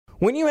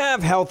When you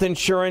have health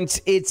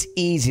insurance, it's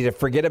easy to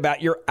forget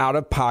about your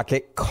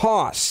out-of-pocket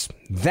costs.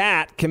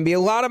 That can be a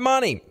lot of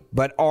money,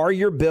 but are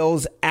your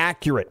bills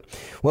accurate?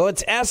 Well,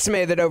 it's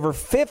estimated that over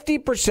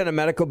 50% of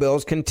medical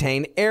bills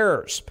contain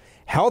errors.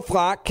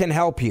 HealthLock can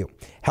help you.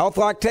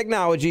 HealthLock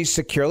technology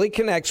securely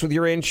connects with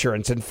your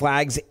insurance and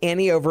flags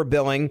any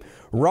overbilling,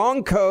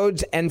 wrong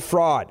codes, and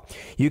fraud.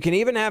 You can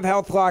even have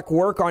HealthLock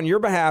work on your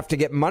behalf to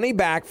get money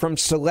back from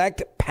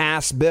select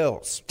past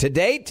bills. To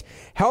date,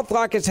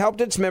 HealthLock has helped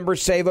its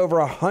members save over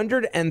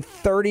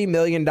 $130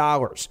 million.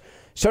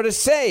 So to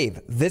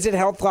save, visit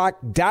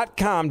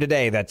healthlock.com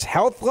today. That's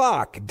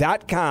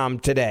healthlock.com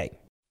today.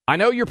 I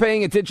know you're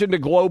paying attention to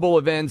global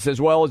events as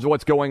well as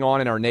what's going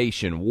on in our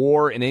nation.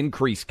 War and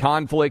increased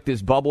conflict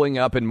is bubbling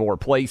up in more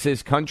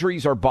places.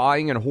 Countries are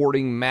buying and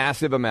hoarding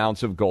massive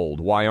amounts of gold.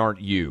 Why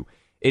aren't you?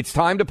 It's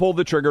time to pull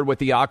the trigger with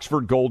the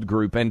Oxford Gold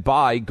Group and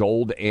buy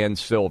gold and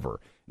silver.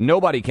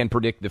 Nobody can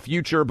predict the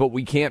future, but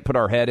we can't put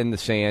our head in the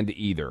sand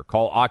either.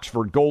 Call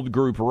Oxford Gold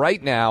Group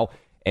right now,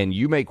 and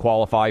you may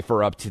qualify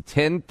for up to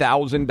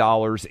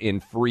 $10,000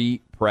 in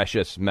free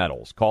precious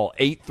metals. Call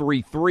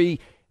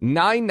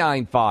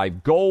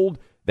 833-995-GOLD.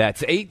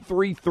 That's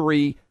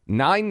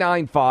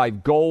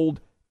 833-995-GOLD,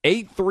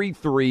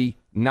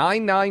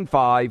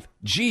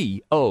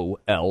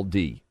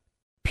 833-995-GOLD.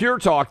 Pure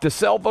Talk, the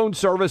cell phone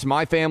service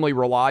my family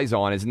relies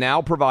on, is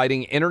now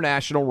providing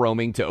international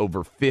roaming to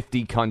over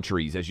 50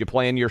 countries. As you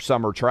plan your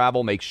summer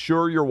travel, make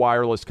sure your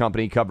wireless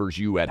company covers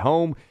you at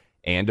home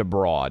and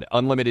abroad.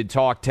 Unlimited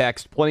talk,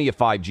 text, plenty of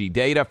 5G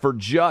data for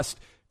just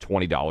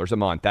 $20 a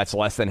month. That's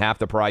less than half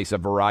the price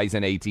of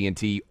Verizon,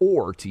 AT&T,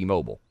 or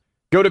T-Mobile.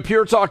 Go to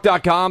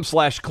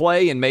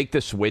puretalk.com/Clay and make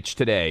the switch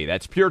today.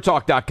 That's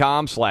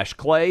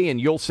puretalk.com/Clay, and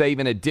you'll save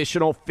an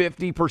additional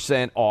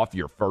 50% off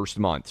your first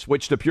month.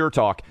 Switch to Pure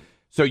Talk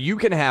so you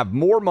can have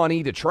more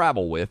money to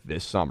travel with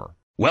this summer.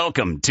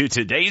 Welcome to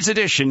today's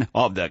edition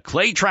of the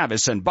Clay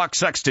Travis and Buck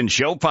Sexton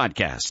Show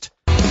podcast.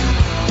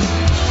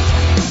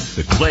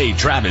 The Clay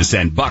Travis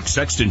and Buck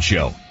Sexton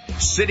Show.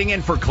 Sitting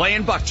in for Clay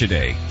and Buck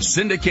today,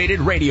 syndicated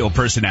radio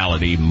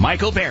personality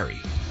Michael Berry.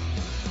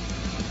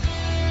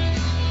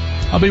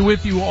 I'll be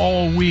with you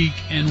all week,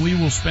 and we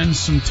will spend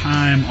some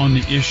time on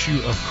the issue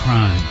of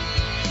crime.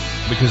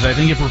 Because I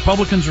think if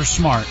Republicans are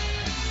smart,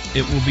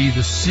 it will be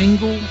the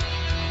single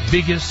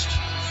biggest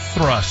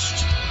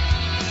thrust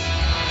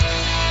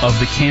of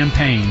the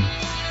campaign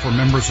for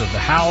members of the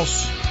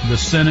House, the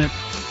Senate,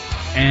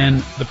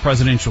 and the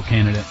presidential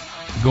candidate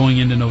going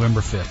into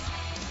November 5th.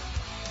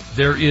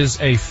 There is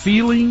a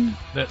feeling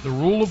that the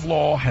rule of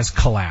law has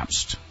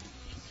collapsed,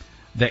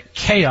 that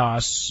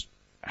chaos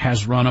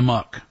has run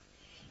amok,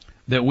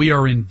 that we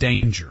are in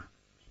danger.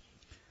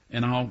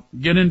 And I'll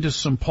get into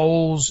some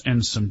polls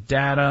and some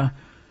data.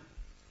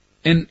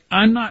 And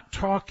I'm not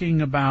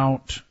talking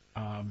about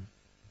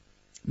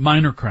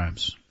minor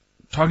crimes.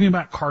 I'm talking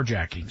about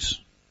carjackings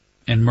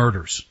and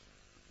murders.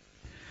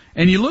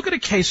 And you look at a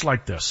case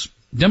like this.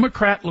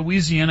 Democrat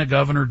Louisiana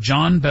Governor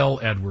John Bel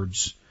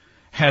Edwards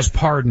has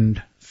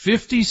pardoned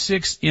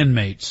 56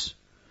 inmates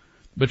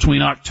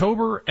between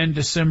October and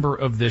December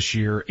of this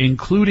year,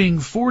 including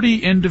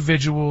 40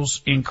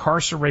 individuals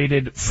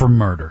incarcerated for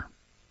murder.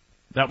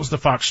 That was the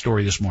Fox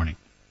story this morning.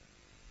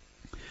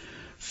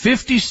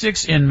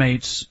 56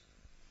 inmates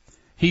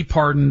he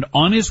pardoned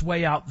on his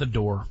way out the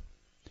door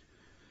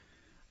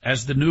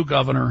as the new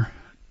governor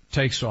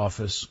takes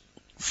office.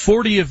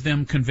 40 of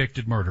them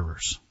convicted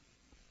murderers.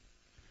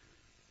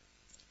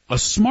 A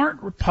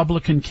smart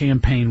Republican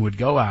campaign would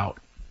go out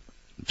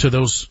to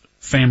those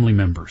family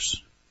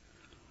members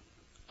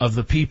of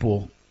the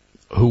people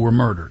who were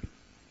murdered.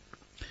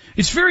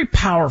 It's very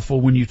powerful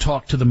when you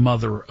talk to the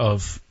mother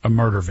of a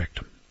murder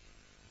victim.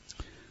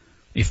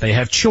 If they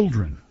have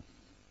children,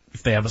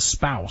 if they have a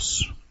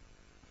spouse,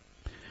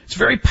 it's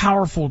very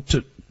powerful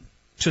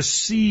to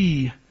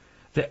see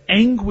the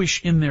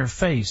anguish in their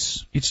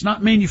face. It's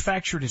not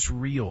manufactured, it's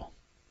real.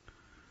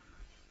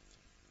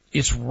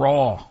 It's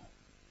raw.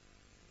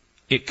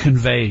 It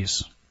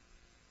conveys.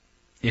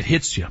 It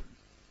hits you.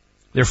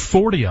 There are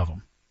 40 of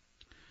them.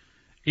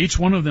 Each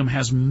one of them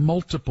has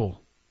multiple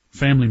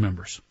family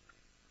members.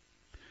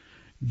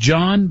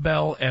 John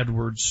Bel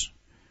Edwards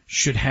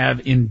should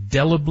have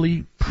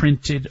indelibly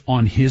printed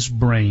on his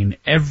brain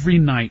every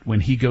night when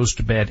he goes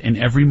to bed and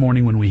every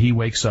morning when he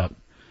wakes up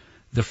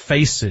the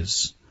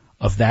faces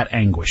of that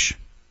anguish.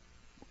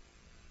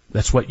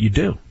 That's what you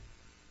do. Do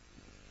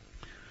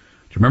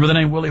you remember the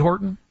name Willie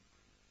Horton?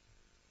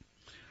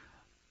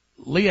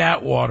 Lee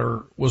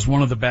Atwater was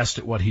one of the best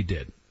at what he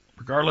did.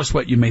 Regardless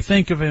what you may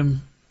think of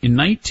him, in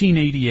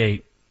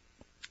 1988,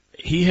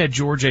 he had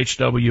George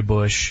H.W.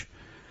 Bush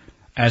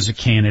as a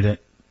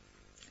candidate,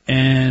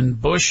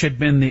 and Bush had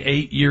been the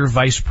 8-year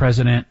vice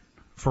president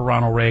for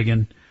Ronald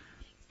Reagan,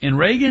 and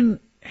Reagan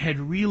had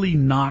really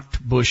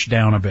knocked Bush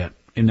down a bit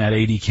in that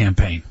 80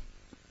 campaign.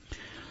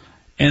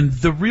 And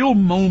the real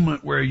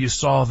moment where you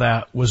saw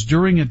that was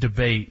during a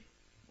debate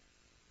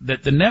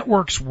that the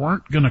networks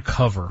weren't going to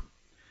cover,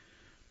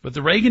 but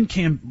Reagan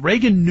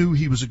knew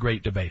he was a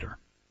great debater.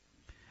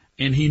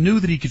 and he knew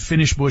that he could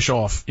finish Bush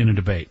off in a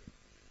debate.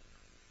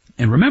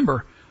 And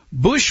remember,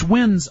 Bush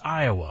wins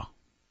Iowa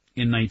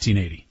in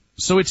 1980.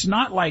 So it's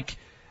not like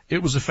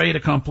it was a fait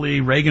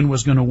accompli, Reagan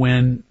was going to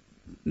win.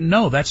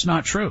 No, that's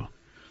not true.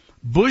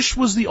 Bush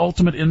was the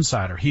ultimate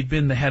insider. He'd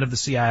been the head of the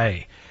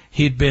CIA.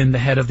 He'd been the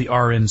head of the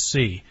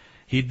RNC.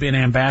 He'd been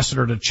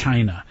ambassador to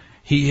China.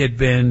 He had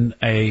been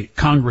a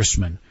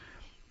congressman.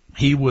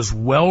 He was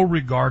well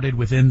regarded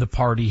within the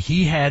party.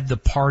 He had the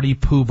party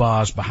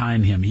poobahs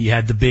behind him. He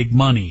had the big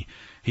money.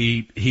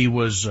 He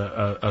was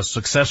a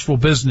successful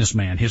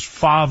businessman. His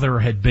father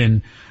had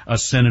been a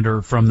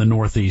senator from the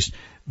Northeast.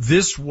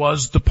 This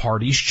was the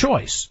party's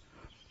choice.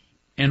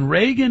 And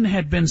Reagan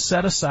had been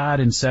set aside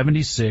in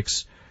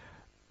 76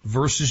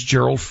 versus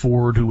Gerald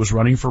Ford, who was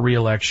running for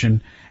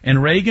re-election.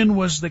 And Reagan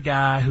was the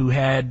guy who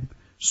had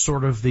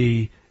sort of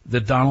the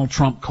Donald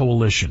Trump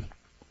coalition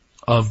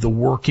of the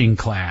working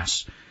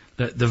class,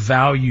 the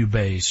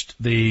value-based,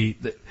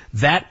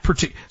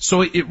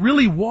 so it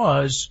really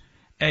was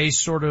a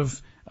sort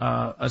of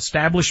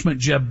establishment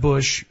Jeb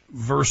Bush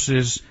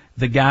versus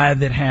the guy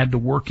that had the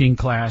working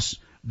class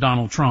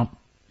Donald Trump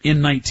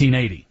in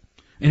 1980.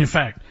 And in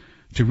fact,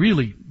 to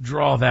really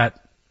draw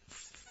that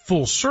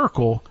full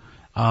circle,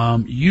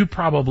 you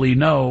probably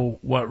know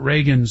what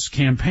Reagan's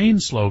campaign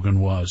slogan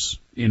was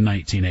in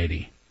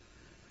 1980.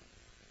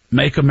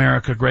 Make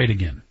America Great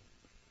Again.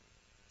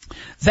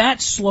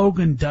 That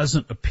slogan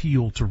doesn't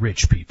appeal to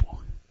rich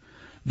people.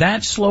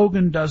 That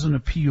slogan doesn't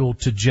appeal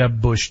to Jeb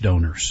Bush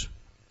donors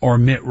or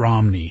Mitt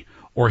Romney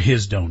or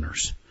his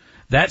donors.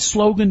 That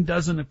slogan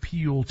doesn't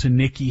appeal to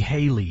Nikki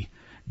Haley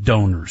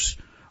donors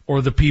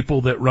or the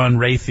people that run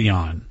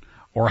Raytheon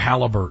or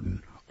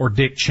Halliburton or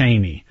Dick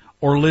Cheney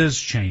or Liz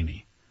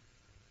Cheney.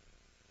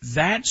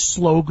 That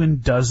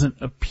slogan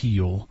doesn't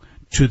appeal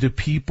to the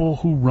people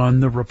who run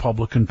the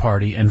Republican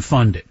Party and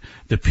fund it.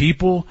 The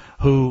people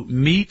who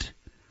meet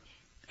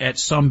at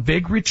some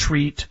big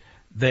retreat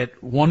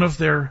that one of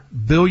their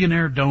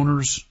billionaire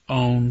donors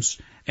owns,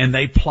 and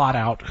they plot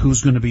out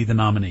who's going to be the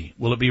nominee.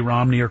 Will it be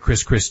Romney or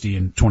Chris Christie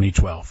in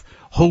 2012?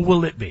 Who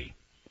will it be?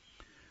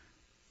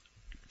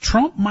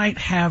 Trump might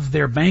have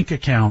their bank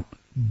account,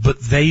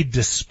 but they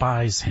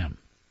despise him.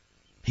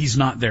 He's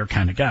not their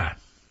kind of guy.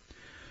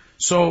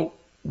 So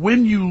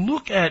when you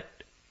look at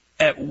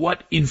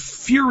what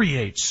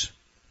infuriates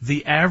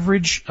the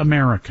average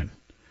American,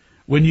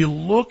 when you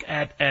look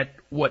at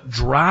what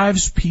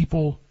drives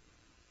people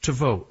to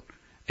vote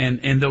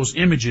and those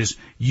images,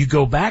 you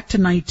go back to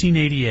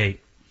 1988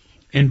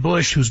 and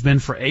Bush, who's been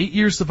for 8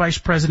 years the vice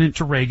president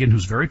to Reagan,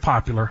 who's very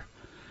popular,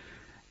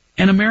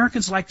 and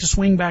Americans like to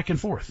swing back and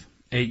forth.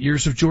 8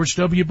 years of George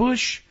W.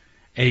 Bush,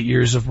 8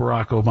 years of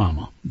Barack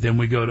Obama. Then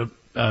we go to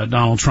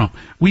Donald Trump.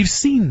 We've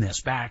seen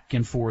this back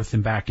and forth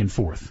and back and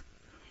forth.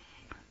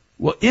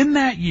 Well, in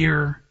that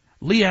year,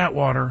 Lee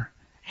Atwater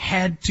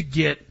had to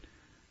get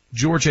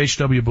George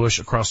H.W. Bush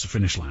across the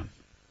finish line.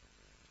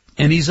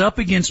 And he's up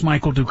against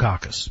Michael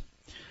Dukakis.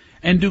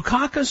 And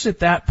Dukakis at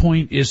that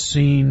point is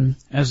seen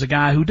as a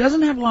guy who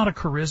doesn't have a lot of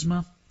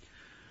charisma,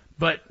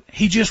 but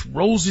he just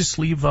rolls his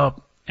sleeves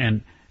up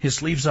and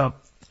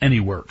he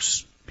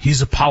works.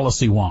 He's a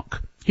policy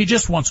wonk. He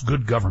just wants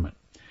good government.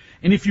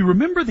 And if you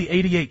remember the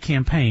 88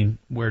 campaign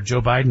where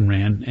Joe Biden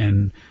ran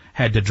and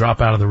had to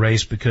drop out of the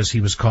race because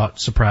he was caught,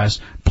 surprise,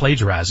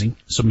 plagiarizing,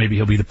 so maybe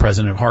he'll be the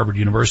president of Harvard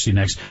University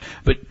next.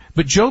 But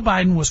Joe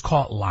Biden was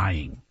caught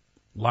lying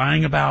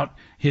about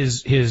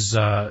his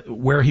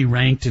where he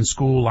ranked in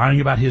school, lying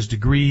about his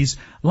degrees,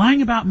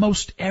 lying about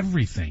most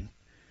everything,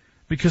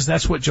 because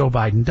that's what Joe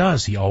Biden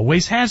does. He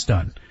always has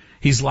done.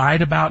 He's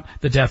lied about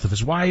the death of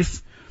his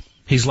wife.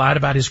 He's lied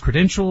about his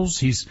credentials.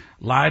 He's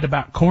lied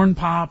about Corn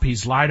Pop.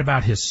 He's lied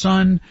about his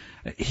son.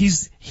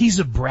 He's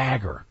a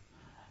bragger.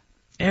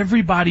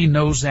 Everybody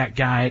knows that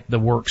guy at the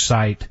work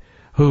site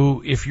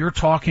who, if you're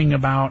talking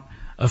about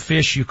a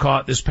fish you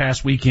caught this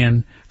past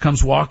weekend,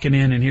 comes walking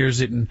in and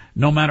hears it, and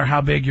no matter how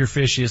big your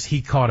fish is,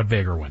 he caught a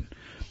bigger one.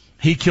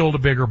 He killed a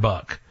bigger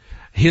buck.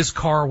 His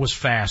car was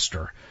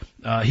faster.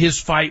 His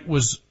fight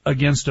was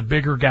against a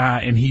bigger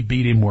guy, and he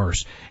beat him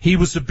worse. He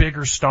was a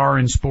bigger star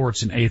in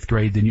sports in 8th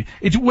grade than you.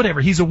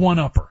 Whatever. He's a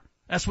one-upper.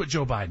 That's what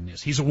Joe Biden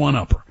is. He's a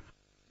one-upper.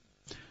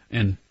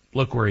 And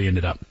look where he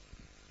ended up.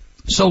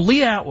 So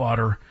Lee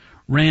Atwater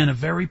ran a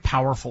very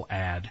powerful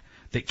ad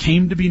that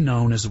came to be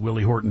known as the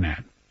Willie Horton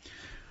ad.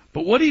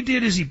 But what he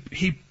did is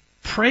he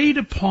preyed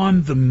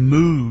upon the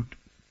mood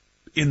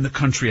in the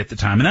country at the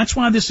time, and that's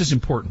why this is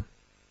important.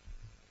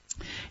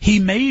 He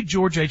made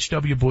George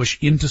H.W. Bush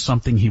into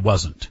something he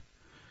wasn't,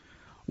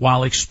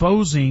 while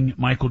exposing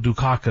Michael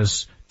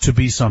Dukakis to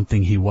be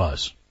something he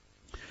was.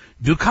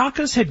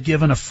 Dukakis had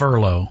given a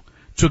furlough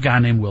to a guy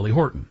named Willie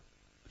Horton.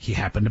 He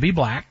happened to be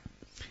black.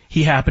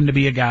 He happened to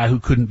be a guy who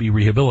couldn't be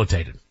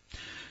rehabilitated.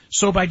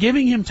 So by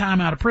giving him time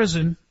out of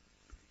prison,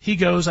 he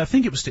goes, I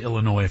think it was to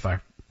Illinois if I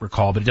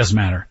recall, but it doesn't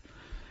matter.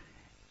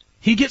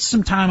 He gets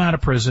some time out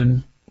of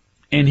prison,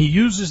 and he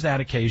uses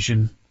that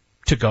occasion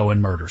to go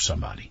and murder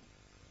somebody.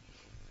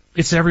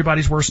 It's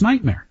everybody's worst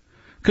nightmare.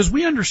 Because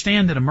we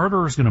understand that a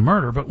murderer is going to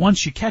murder, but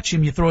once you catch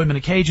him, you throw him in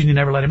a cage and you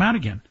never let him out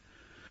again.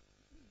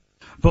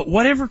 But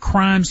whatever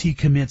crimes he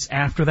commits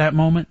after that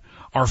moment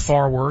are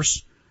far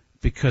worse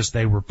because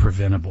they were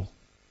preventable.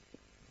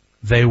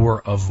 They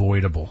were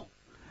avoidable.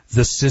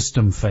 The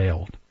system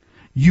failed.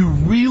 You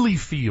really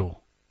feel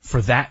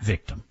for that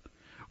victim.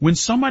 When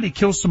somebody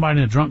kills somebody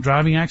in a drunk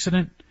driving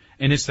accident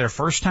and it's their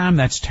first time,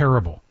 that's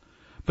terrible.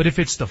 But if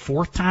it's the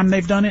fourth time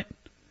they've done it,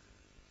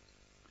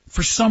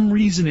 for some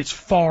reason it's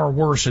far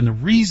worse. And the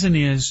reason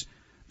is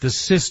the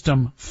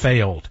system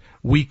failed.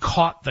 We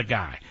caught the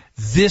guy.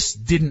 This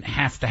didn't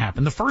have to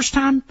happen. The first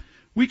time,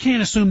 we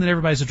can't assume that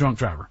everybody's a drunk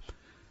driver.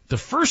 The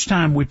first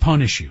time, we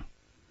punish you.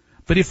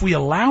 But if we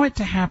allow it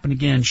to happen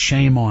again,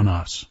 shame on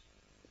us.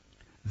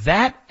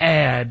 That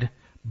ad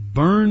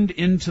burned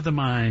into the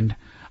mind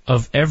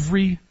of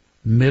every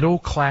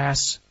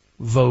middle-class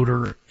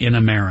voter in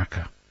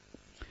America.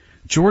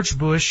 George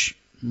Bush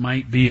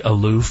might be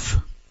aloof,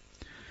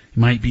 he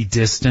might be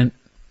distant,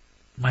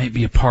 might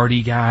be a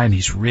party guy, and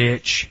he's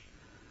rich.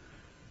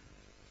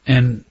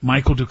 And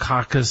Michael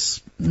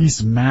Dukakis,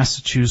 he's a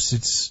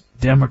Massachusetts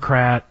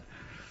Democrat.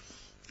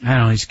 I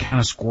don't know, he's kind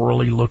of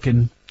squirrely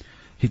looking.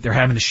 They're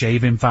having to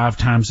shave him 5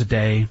 times a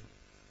day.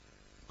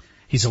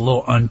 He's a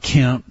little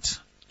unkempt,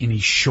 and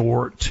he's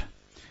short,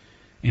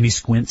 and he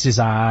squints his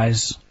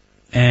eyes.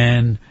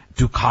 And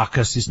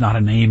Dukakis is not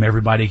a name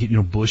everybody,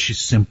 Bush is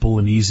simple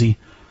and easy.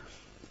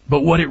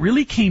 But what it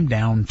really came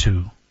down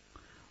to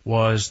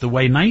was the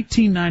way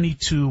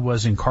 1992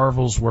 was, in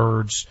Carville's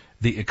words,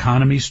 the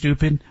economy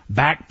stupid,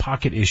 back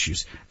pocket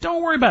issues.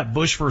 Don't worry about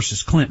Bush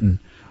versus Clinton.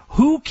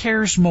 Who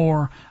cares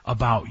more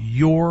about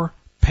your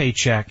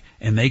paycheck?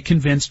 And they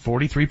convinced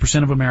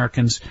 43% of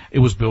Americans it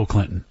was Bill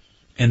Clinton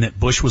and that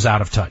Bush was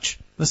out of touch.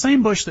 The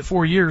same Bush that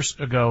 4 years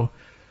ago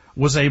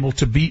was able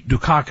to beat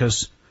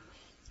Dukakis,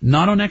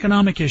 not on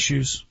economic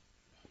issues,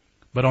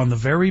 but on the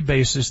very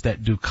basis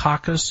that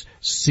Dukakis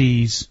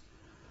sees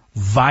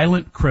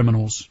violent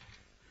criminals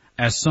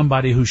as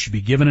somebody who should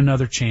be given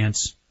another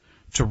chance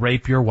to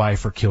rape your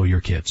wife or kill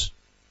your kids.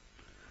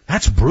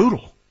 That's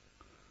brutal.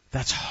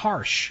 That's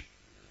harsh.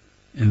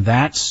 And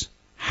that's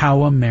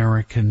how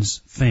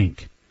Americans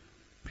think,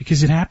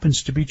 because it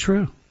happens to be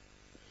true.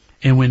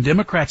 And when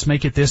Democrats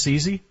make it this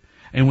easy,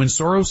 and when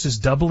Soros is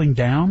doubling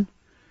down,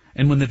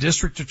 and when the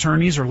district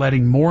attorneys are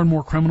letting more and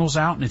more criminals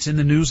out, and it's in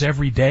the news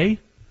every day,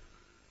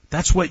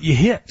 that's what you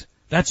hit.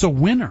 That's a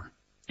winner.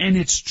 And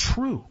it's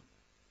true.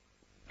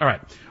 All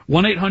right.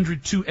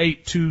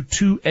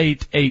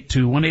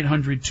 1-800-282-2882.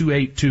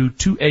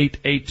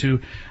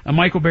 1-800-282-2882.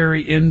 Michael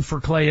Berry in for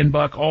Clay and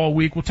Buck all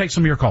week. We'll take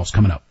some of your calls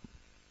coming up.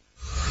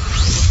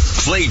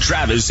 Clay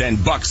Travis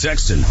and Buck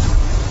Sexton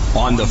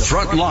on the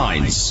front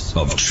lines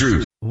of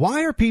truth.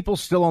 Why are people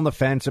still on the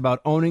fence about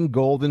owning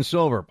gold and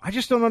silver? I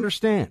just don't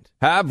understand.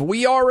 Have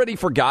we already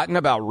forgotten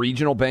about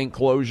regional bank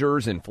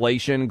closures,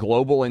 inflation,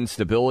 global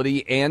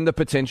instability, and the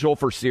potential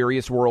for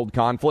serious world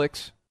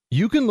conflicts?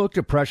 You can look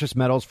to precious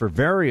metals for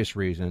various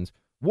reasons.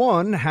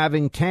 1,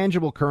 having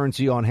tangible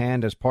currency on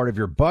hand as part of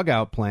your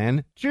bug-out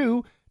plan.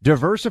 2,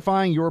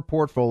 diversifying your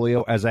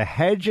portfolio as a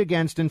hedge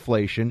against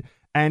inflation.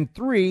 And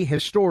 3,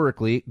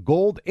 historically,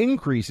 gold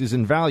increases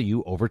in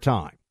value over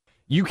time.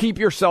 You keep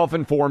yourself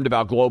informed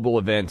about global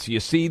events. You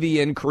see the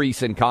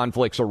increase in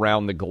conflicts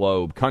around the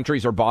globe.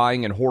 Countries are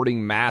buying and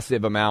hoarding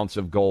massive amounts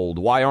of gold.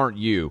 Why aren't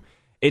you?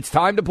 It's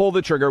time to pull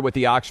the trigger with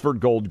the Oxford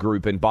Gold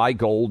Group and buy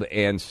gold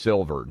and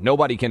silver.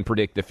 Nobody can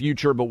predict the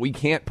future, but we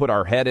can't put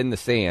our head in the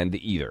sand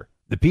either.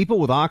 The people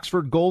with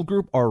Oxford Gold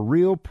Group are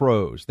real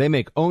pros. They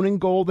make owning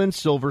gold and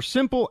silver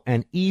simple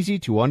and easy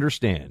to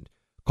understand.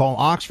 Call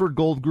Oxford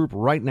Gold Group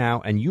right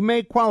now, and you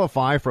may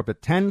qualify for up to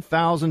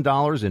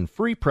 $10,000 in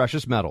free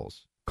precious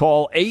metals.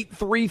 Call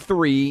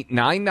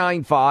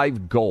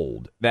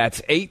 833-995-GOLD.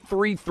 That's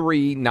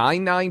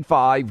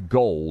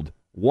 833-995-GOLD.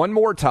 One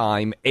more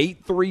time,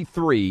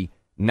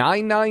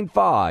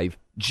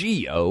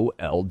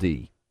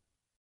 833-995-GOLD.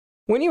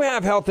 When you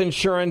have health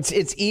insurance,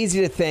 it's easy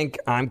to think,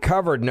 I'm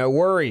covered, no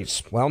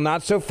worries. Well,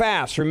 not so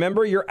fast.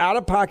 Remember, your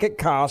out-of-pocket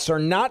costs are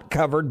not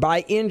covered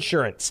by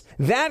insurance.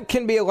 That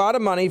can be a lot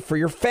of money for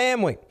your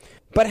family.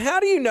 But how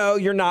do you know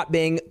you're not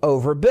being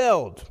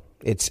overbilled?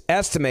 It's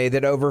estimated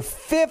that over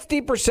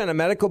 50% of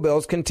medical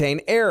bills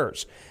contain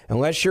errors.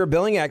 Unless you're a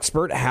billing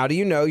expert, how do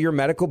you know your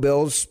medical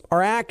bills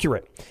are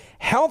accurate?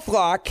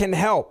 HealthLock can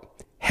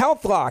help.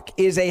 HealthLock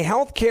is a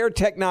healthcare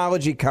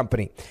technology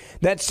company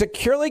that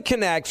securely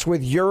connects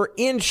with your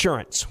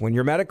insurance. When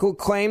your medical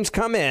claims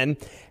come in,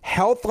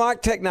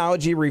 HealthLock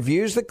technology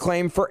reviews the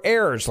claim for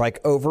errors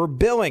like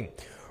overbilling,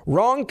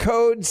 wrong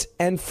codes,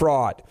 and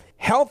fraud.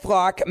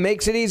 HealthLock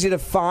makes it easy to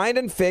find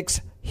and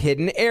fix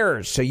hidden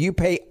errors, so you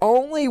pay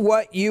only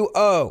what you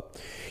owe.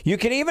 You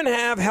can even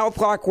have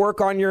HealthLock work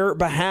on your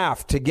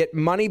behalf to get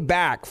money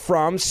back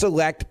from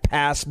select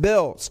past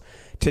bills.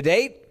 To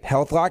date,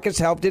 HealthLock has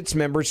helped its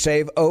members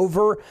save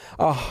over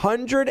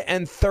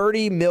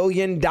 $130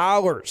 million.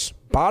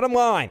 Bottom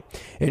line,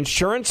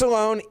 insurance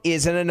alone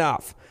isn't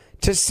enough.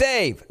 To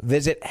save,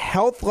 visit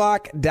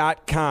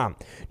healthlock.com.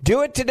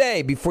 Do it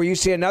today before you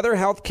see another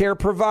healthcare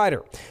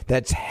provider.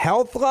 That's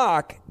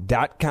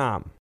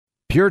healthlock.com.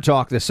 Pure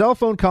Talk, the cell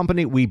phone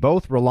company we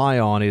both rely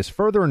on, is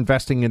further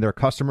investing in their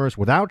customers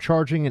without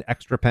charging an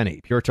extra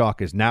penny. Pure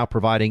Talk is now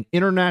providing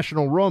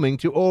international roaming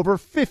to over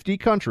 50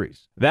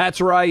 countries.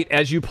 That's right.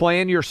 As you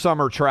plan your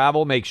summer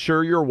travel, make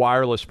sure your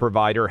wireless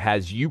provider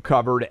has you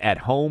covered at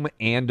home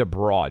and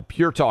abroad.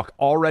 Pure Talk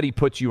already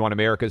puts you on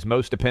America's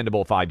most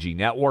dependable 5G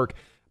network,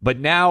 but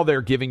now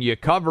they're giving you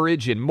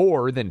coverage in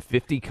more than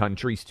 50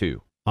 countries,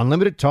 too.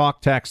 Unlimited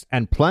talk, text,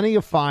 and plenty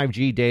of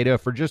 5G data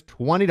for just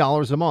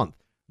 $20 a month.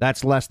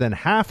 That's less than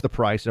half the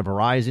price of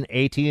Verizon,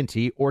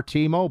 AT&T, or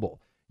T-Mobile.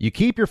 You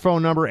keep your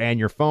phone number and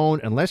your phone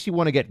unless you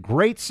want to get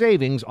great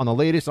savings on the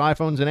latest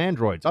iPhones and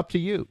Androids. Up to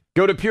you.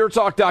 Go to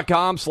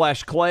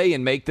puretalk.com/Clay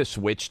and make the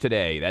switch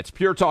today. That's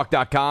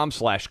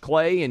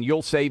puretalk.com/Clay, and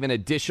you'll save an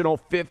additional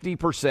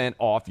 50%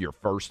 off your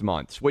first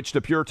month. Switch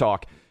to Pure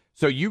Talk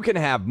so you can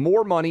have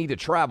more money to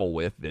travel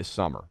with this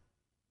summer.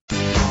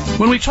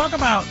 When we talk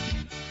about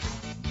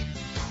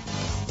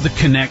the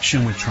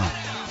connection with Trump,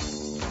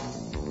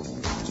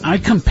 I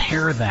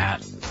compare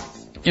that,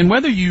 and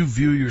whether you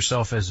view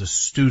yourself as a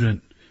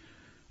student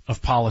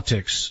of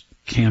politics,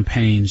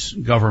 campaigns,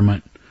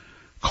 government,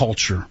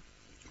 culture,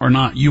 or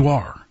not, you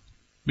are.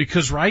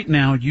 Because right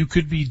now you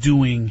could be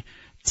doing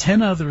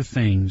 10 other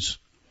things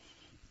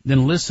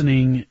than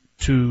listening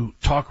to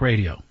talk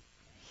radio.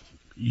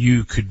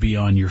 You could be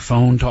on your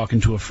phone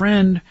talking to a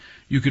friend.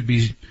 You could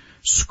be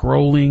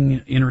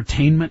scrolling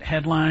entertainment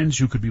headlines.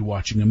 You could be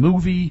watching a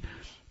movie.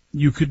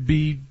 You could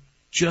be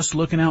just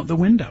looking out the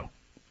window.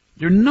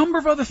 There are a number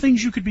of other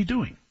things you could be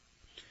doing.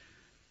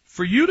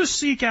 For you to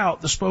seek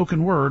out the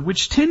spoken word,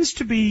 which tends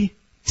to be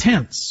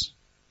tense,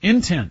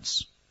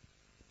 intense,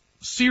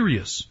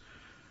 serious,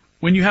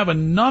 when you have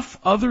enough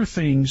other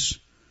things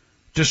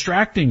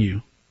distracting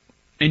you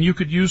and you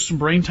could use some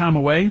brain time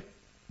away,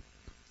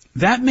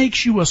 that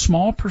makes you a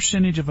small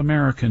percentage of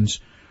Americans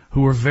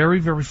who are very,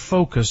 very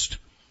focused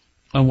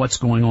on what's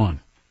going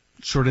on.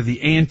 Sort of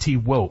the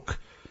anti-woke.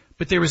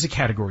 But there is a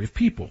category of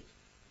people.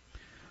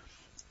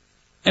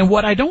 And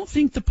what I don't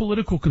think the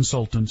political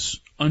consultants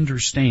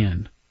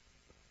understand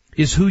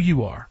is who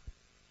you are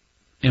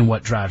and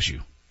what drives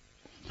you.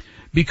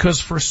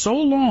 Because for so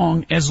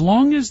long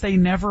as they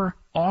never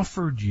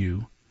offered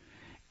you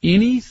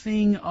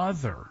anything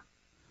other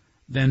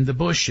than the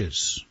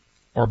Bushes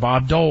or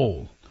Bob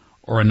Dole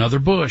or another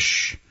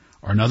Bush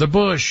or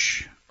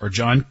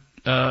John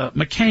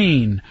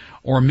McCain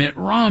or Mitt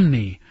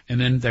Romney,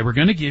 and then they were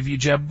going to give you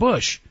Jeb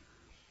Bush.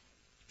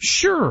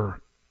 Sure,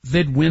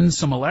 they'd win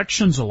some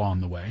elections along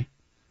the way.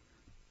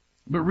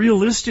 But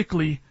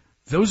realistically,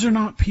 those are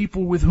not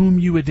people with whom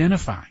you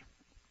identify.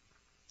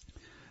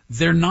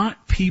 They're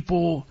not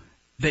people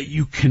that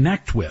you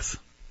connect with.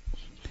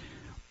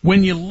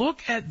 When you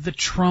look at the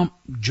Trump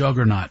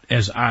juggernaut,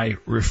 as I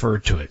refer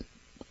to it,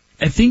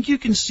 I think you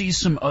can see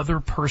some other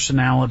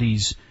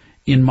personalities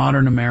in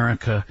modern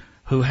America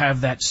who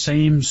have that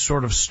same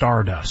sort of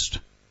stardust.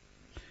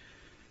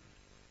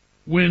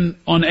 When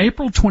on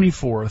April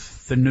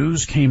 24th, the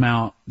news came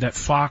out that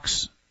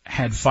Fox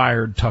had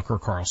fired Tucker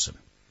Carlson.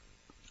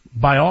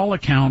 By all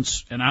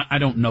accounts, and I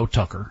don't know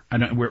Tucker.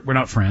 We're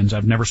not friends.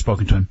 I've never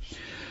spoken to him.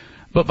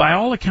 But by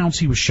all accounts,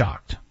 he was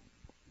shocked.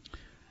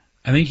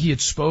 I think he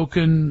had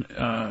spoken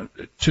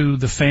to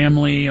the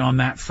family on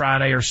that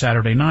Friday or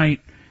Saturday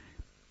night.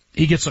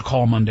 He gets a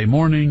call Monday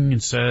morning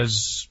and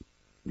says,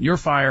 "You're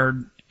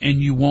fired, and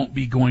you won't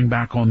be going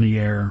back on the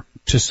air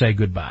to say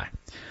goodbye."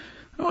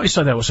 I always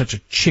thought that was such a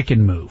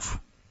chicken move.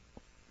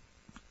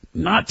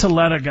 Not to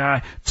let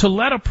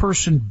a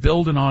person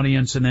build an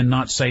audience and then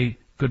not say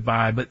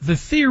goodbye. But the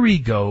theory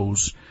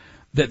goes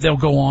that they'll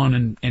go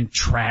on and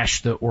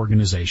trash the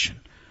organization.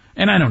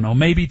 And I don't know,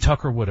 maybe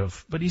Tucker would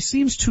have, but he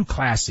seems too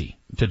classy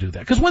to do that.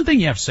 Because one thing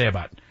you have to say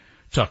about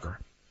Tucker,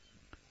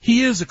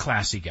 he is a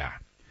classy guy.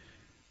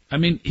 I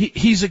mean,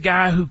 he's a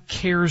guy who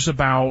cares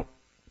about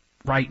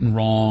right and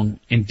wrong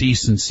and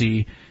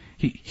decency.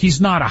 He's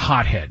not a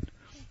hothead.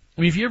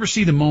 I mean, if you ever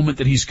see the moment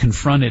that he's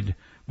confronted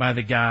by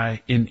the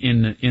guy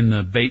in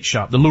the bait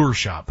shop, the lure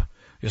shop,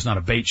 it's not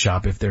a bait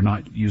shop if they're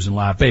not using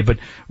live bait, but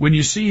when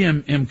you see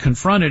him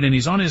confronted and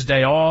he's on his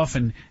day off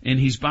and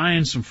he's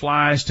buying some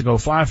flies to go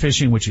fly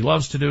fishing, which he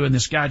loves to do, and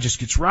this guy just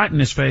gets right in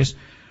his face,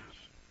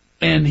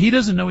 and he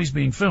doesn't know he's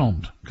being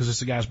filmed because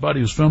it's the guy's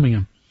buddy who's filming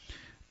him,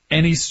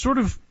 and he's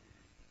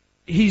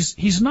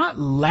not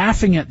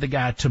laughing at the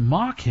guy to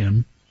mock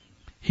him.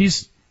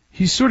 He's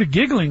sort of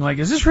giggling like,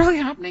 is this really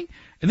happening?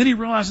 And then he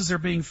realizes they're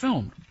being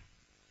filmed.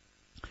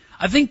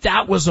 I think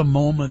that was a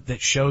moment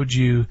that showed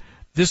you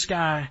this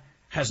guy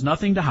has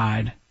nothing to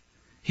hide.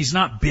 He's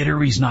not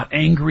bitter. He's not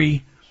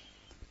angry.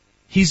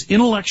 He's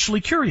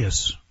intellectually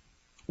curious.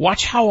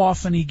 Watch how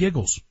often he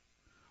giggles.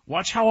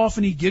 Watch how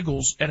often he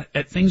giggles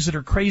at things that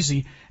are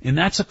crazy, and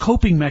that's a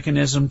coping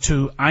mechanism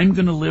to, I'm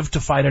going to live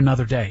to fight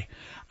another day.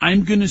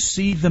 I'm going to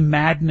see the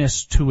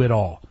madness to it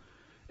all.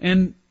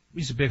 And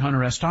he's a big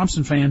Hunter S.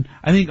 Thompson fan.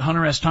 I think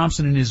Hunter S.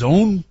 Thompson, in his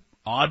own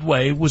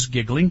Otway was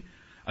giggling.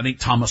 I think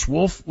Thomas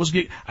Wolfe was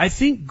giggling. I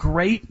think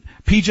great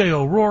P.J.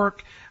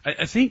 O'Rourke,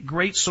 I think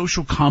great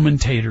social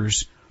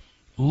commentators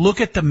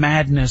look at the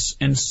madness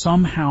and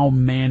somehow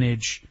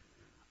manage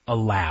a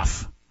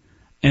laugh.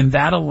 And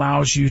that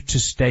allows you to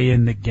stay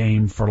in the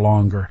game for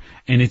longer.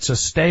 And it's a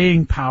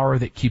staying power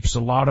that keeps a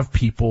lot of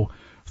people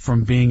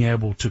from being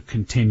able to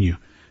continue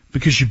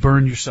because you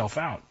burn yourself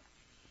out.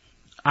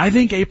 I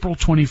think April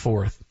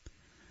 24th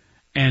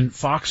and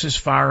Fox's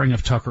firing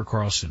of Tucker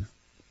Carlson,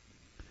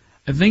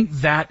 I think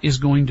that is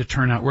going to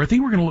turn out where I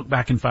think we're going to look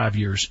back in 5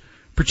 years,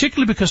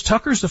 particularly because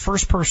Tucker's the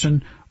first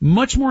person,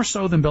 much more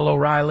so than Bill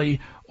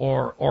O'Reilly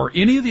or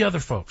any of the other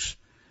folks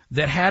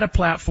that had a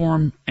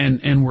platform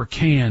and were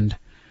canned.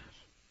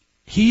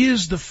 He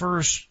is the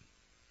first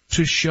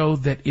to show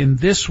that in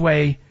this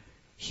way,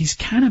 he's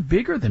kind of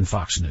bigger than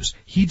Fox News.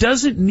 He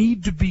doesn't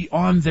need to be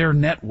on their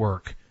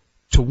network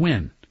to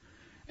win.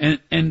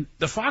 And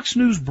the Fox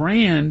News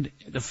brand,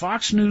 the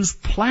Fox News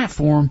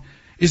platform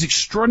is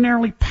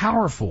extraordinarily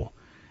powerful.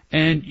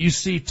 And you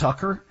see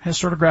Tucker has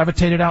sort of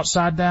gravitated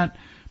outside that.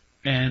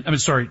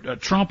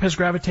 Trump has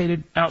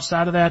gravitated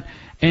outside of that.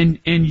 And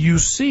you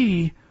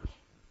see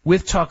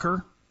with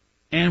Tucker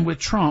and with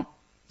Trump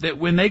that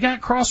when they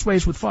got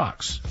crossways with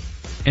Fox,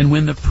 and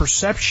when the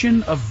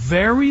perception of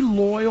very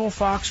loyal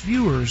Fox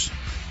viewers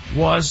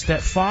was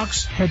that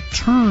Fox had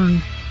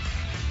turned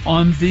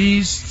on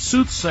these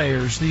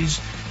soothsayers, these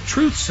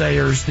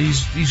truthsayers,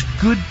 these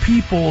good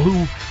people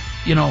who,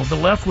 the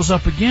left was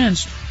up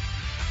against,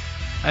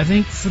 I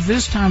think for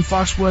this time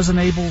Fox wasn't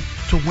able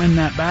to win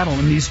that battle,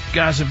 and these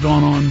guys have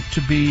gone on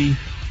to be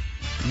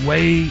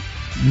way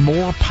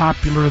more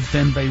popular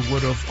than they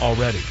would have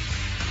already.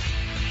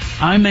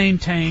 I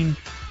maintain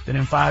that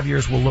in 5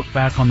 years we'll look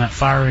back on that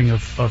firing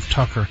of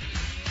Tucker.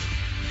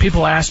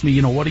 People ask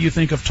me, what do you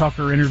think of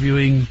Tucker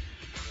interviewing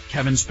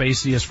Kevin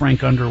Spacey as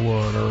Frank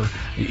Underwood or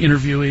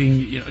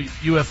interviewing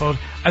UFOs?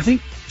 I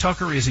think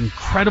Tucker is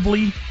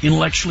incredibly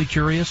intellectually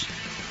curious,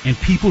 and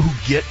people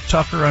who get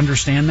Tucker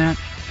understand that.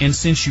 And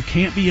since you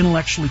can't be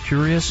intellectually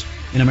curious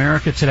in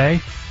America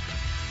today,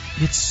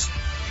 it's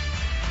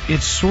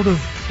sort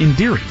of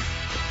endearing.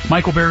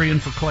 Michael Berry in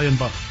for Clay and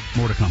Buck.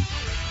 More to come.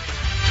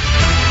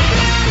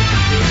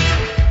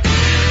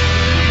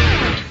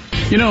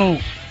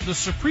 The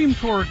Supreme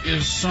Court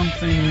is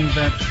something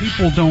that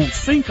people don't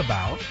think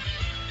about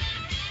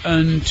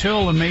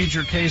until a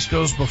major case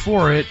goes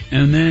before it,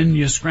 and then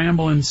you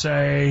scramble and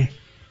say,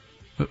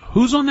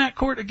 who's on that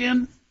court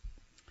again?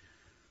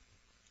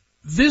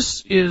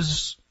 This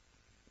is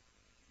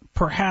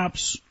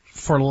perhaps,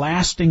 for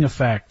lasting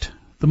effect,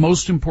 the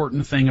most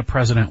important thing a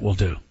president will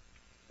do.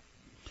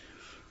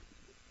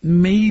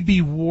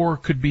 Maybe war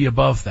could be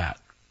above that.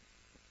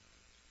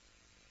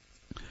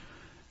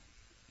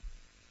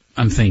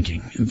 I'm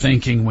thinking. And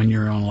thinking when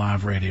you're on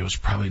live radio is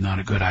probably not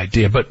a good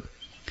idea. But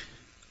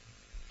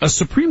a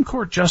Supreme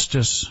Court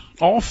justice,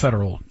 all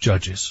federal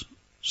judges,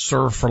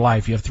 serve for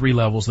life. You have 3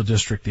 levels, the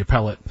district, the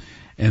appellate,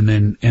 and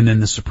then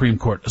the Supreme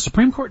Court. A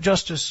Supreme Court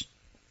justice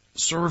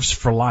serves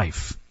for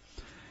life.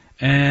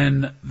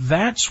 And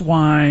that's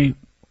why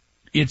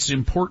it's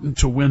important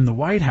to win the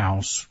White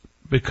House,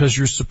 because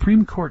your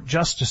Supreme Court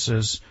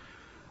justices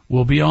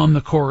will be on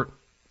the court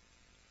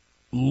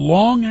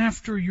long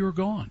after you're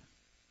gone.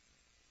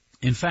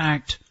 In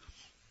fact,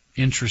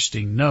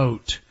 interesting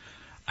note,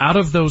 out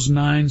of those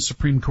 9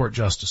 Supreme Court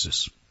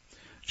justices,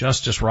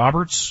 Justice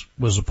Roberts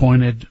was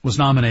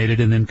nominated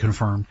and then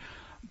confirmed,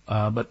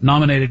 but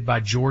nominated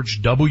by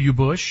George W.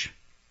 Bush.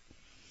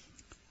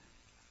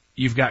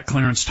 You've got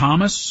Clarence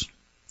Thomas,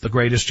 the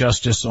greatest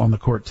justice on the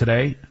court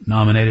today,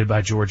 nominated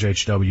by George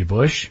H.W.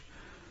 Bush.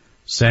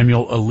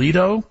 Samuel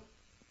Alito,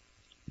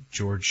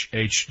 George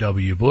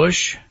H.W.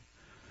 Bush.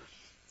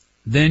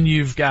 Then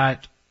you've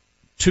got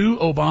 2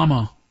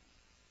 Obama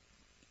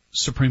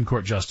Supreme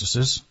Court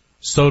justices,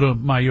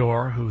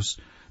 Sotomayor, who's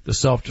the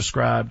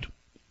self-described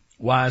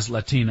wise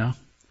Latina,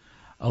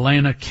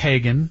 Elena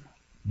Kagan,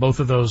 both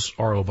of those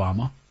are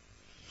Obama.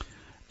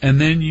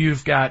 And then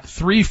you've got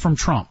 3 from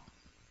Trump,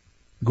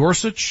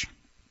 Gorsuch,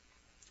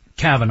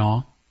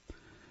 Kavanaugh,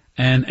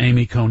 and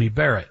Amy Coney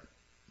Barrett.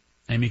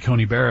 Amy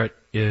Coney Barrett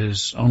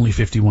is only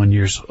 51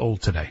 years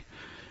old today,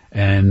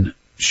 and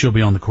she'll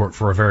be on the court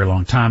for a very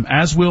long time,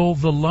 as will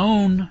the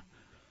lone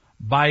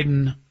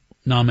Biden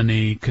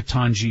nominee,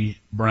 Ketanji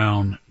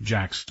Brown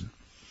Jackson,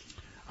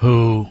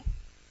 who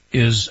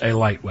is a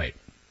lightweight.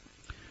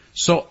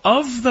 So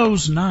of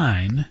those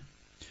 9,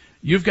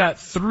 you've got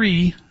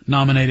 3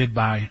 nominated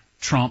by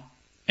Trump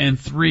and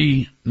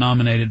 3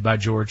 nominated by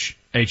George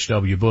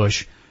H.W.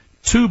 Bush,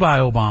 2 by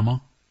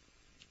Obama,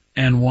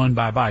 and 1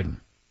 by Biden.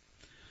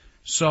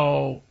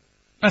 So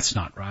that's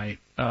not right.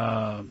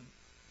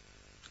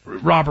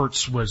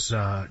 Roberts was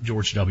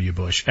George W.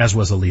 Bush, as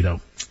was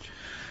Alito.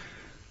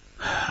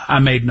 I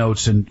made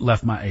notes and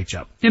left my H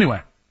up.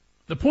 Anyway,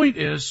 the point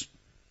is,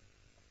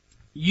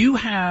 you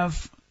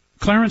have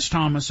Clarence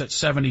Thomas at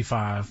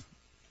 75,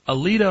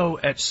 Alito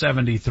at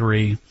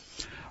 73,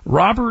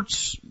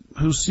 Roberts,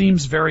 who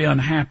seems very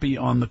unhappy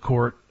on the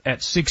court,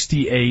 at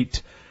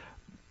 68,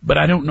 but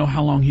I don't know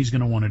how long he's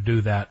going to want to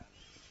do that.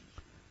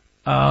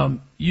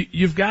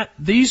 You've got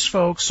these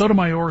folks.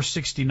 Sotomayor,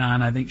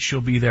 69. I think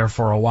she'll be there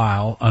for a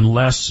while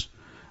unless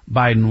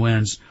Biden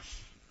wins.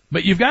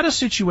 But you've got a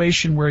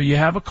situation where you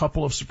have a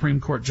couple of Supreme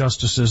Court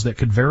justices that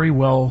could very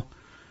well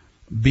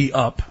be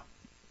up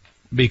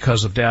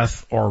because of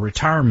death or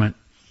retirement.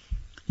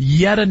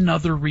 Yet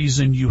another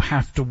reason you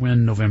have to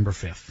win November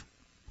 5th.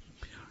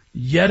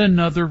 Yet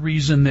another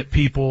reason that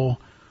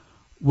people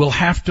will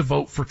have to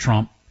vote for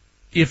Trump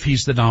if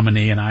he's the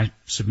nominee, and I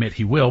submit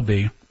he will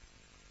be.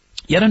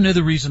 Yet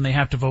another reason they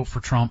have to vote for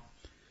Trump,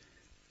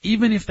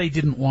 even if they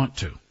didn't want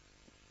to.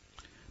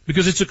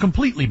 Because it's a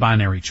completely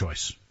binary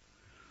choice.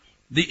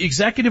 The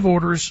executive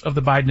orders of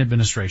the Biden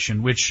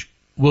administration, which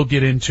we'll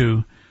get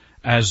into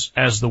as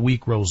the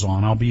week rolls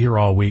on, I'll be here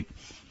all week,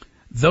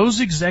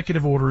 those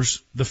executive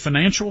orders, the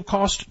financial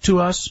cost to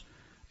us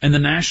and the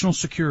national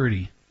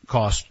security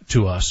cost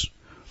to us,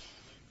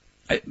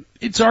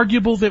 it's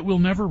arguable that we'll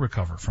never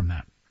recover from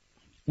that.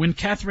 When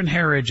Catherine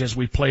Herridge, as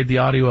we played the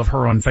audio of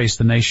her on Face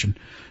the Nation,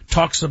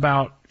 talks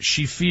about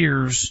she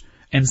fears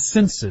and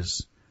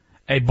senses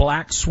a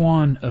black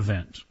swan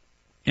event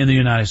in the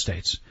United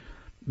States,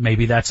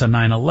 maybe that's a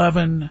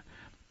 9/11,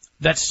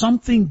 that's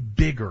something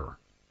bigger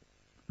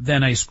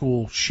than a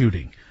school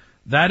shooting.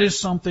 That is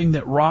something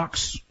that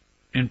rocks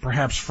and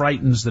perhaps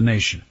frightens the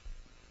nation.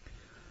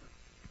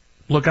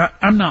 Look,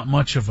 I'm not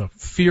much of a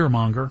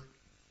fearmonger.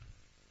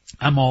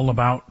 I'm all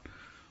about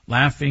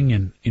laughing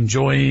and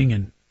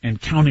enjoying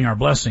and counting our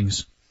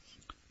blessings.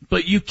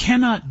 But you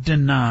cannot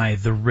deny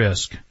the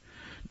risk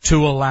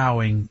to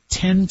allowing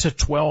 10 to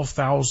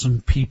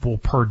 12,000 people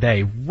per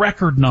day,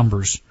 record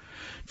numbers,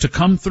 to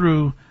come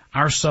through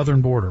our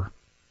southern border,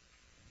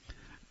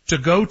 to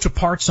go to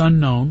parts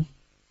unknown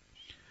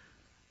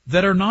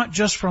that are not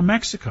just from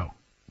Mexico.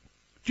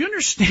 Do you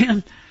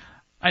understand?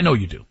 I know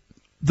you do.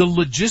 The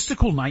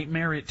logistical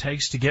nightmare it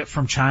takes to get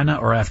from China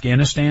or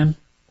Afghanistan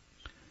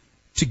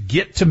to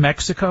get to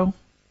Mexico,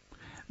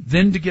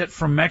 then to get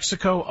from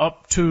Mexico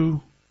up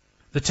to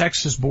the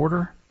Texas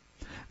border,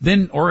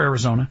 then, or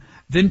Arizona,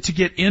 then to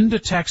get into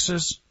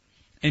Texas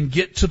and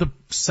get to the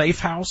safe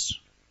house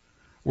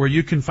where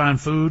you can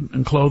find food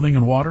and clothing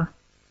and water.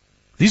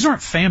 These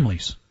aren't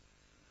families.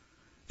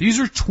 These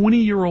are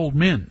 20-year-old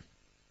men.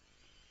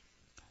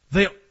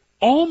 They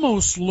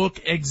almost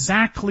look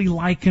exactly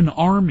like an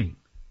army.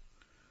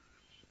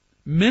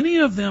 Many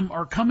of them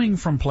are coming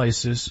from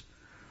places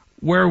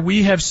where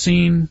we have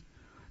seen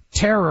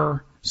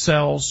terror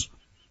cells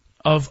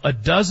of a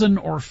dozen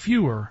or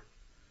fewer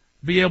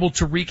be able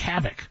to wreak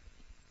havoc.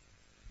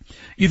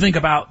 You think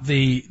about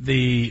the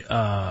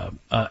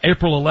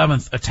April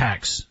 11th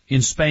attacks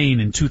in Spain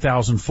in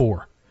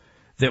 2004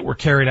 that were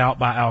carried out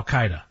by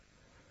Al-Qaeda.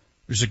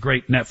 There's a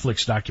great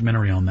Netflix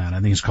documentary on that.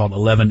 I think it's called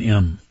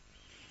 11M.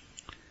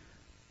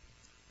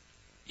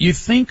 You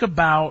think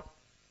about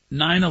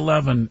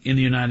 9/11 in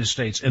the United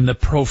States and the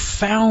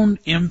profound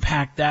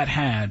impact that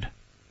had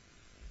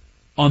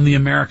on the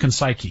American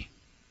psyche.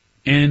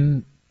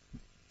 And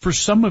for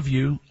some of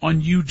you, on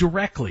you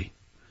directly.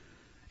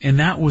 And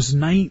that was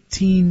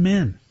 19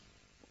 men.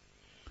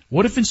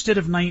 What if instead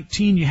of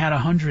 19 you had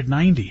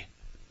 190?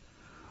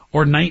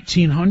 Or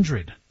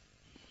 1,900?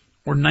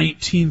 Or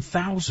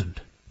 19,000?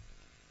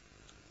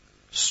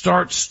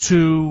 Starts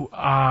to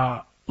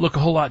look a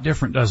whole lot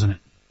different, doesn't it?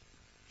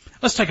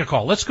 Let's take a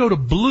call. Let's go to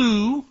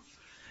Blue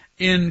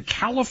in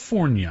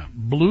California.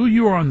 Blue,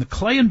 you are on the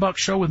Clay and Buck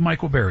Show with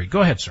Michael Berry. Go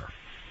ahead, sir.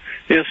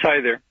 Yes,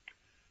 hi there.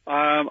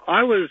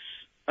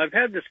 I've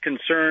had this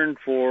concern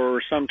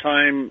for some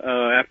time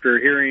after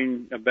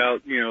hearing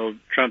about,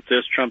 Trump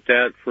this, Trump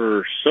that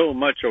for so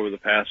much over the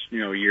past,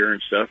 year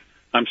and stuff.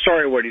 I'm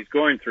sorry what he's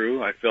going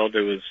through. I felt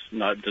it was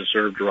not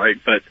deserved right,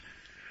 but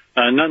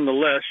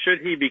nonetheless, should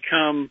he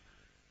become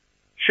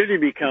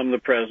the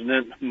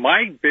president,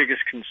 my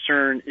biggest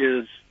concern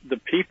is the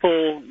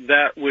people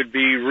that would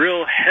be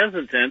real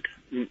hesitant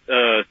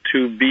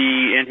to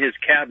be in his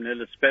cabinet,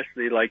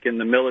 especially like in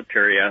the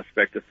military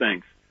aspect of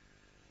things.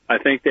 I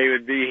think they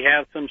would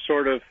have some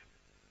sort of,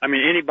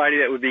 anybody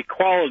that would be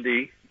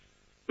quality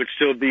would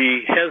still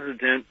be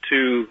hesitant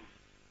to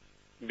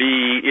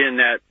be in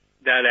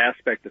that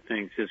aspect of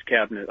things, his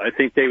cabinet. I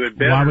think they would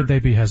better. Why would they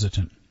be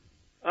hesitant?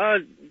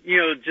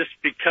 Just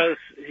because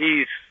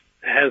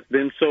has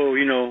been so,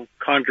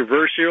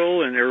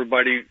 controversial, and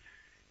everybody,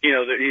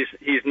 that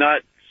he's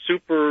not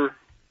super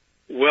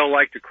well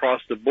liked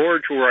across the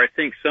board, to where I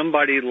think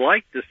somebody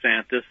like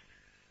DeSantis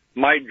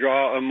might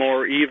draw a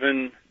more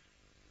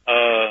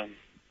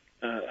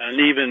an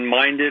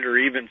even-minded or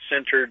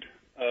even-centered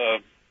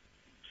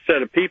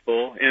set of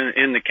people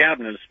in the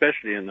cabinet,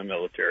 especially in the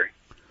military.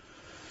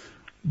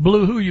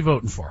 Blue, who are you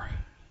voting for?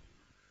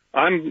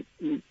 I'm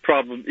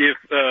probably,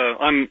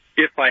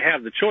 if I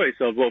have the choice,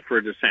 I'll vote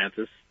for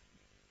DeSantis.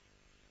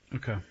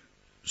 Okay.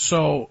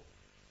 So,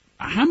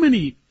 how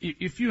many,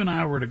 if you and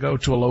I were to go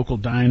to a local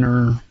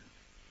diner,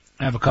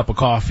 have a cup of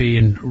coffee,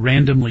 and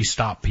randomly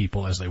stop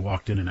people as they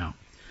walked in and out,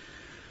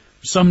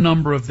 some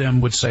number of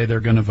them would say they're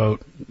going to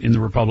vote in the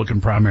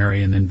Republican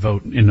primary and then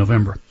vote in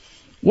November.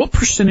 what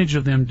percentage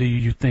of them do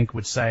you think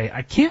would say,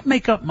 I can't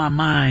make up my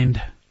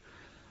mind,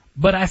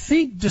 but I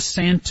think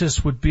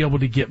DeSantis would be able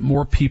to get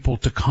more people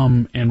to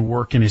come and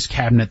work in his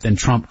cabinet than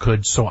Trump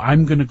could, so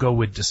I'm going to go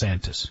with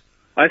DeSantis.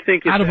 I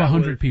think out of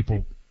 100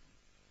 people.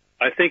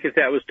 I think if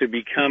that was to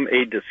become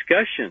a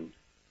discussion,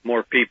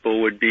 more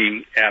people would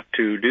be apt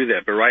to do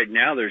that. But right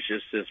now there's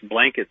just this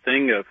blanket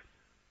thing of,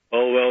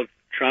 oh, well,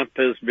 Trump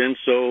has been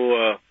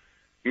so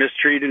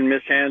mistreated and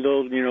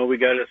mishandled, you know, we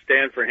got to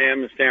stand for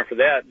him and stand for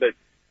that. But,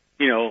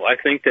 you know, I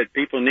think that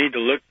people need to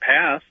look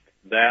past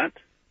that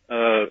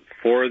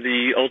for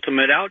the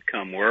ultimate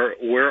outcome.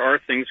 Where are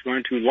things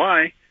going to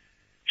lie?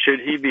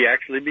 Should he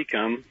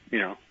become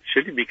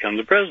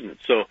the president?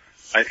 So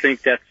I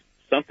think that's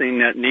something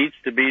that needs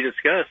to be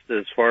discussed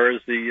as far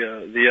as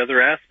the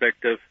other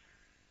aspect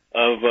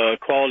of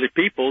quality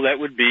people. That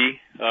would be,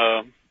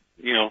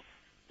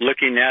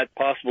 looking at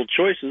possible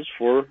choices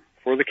for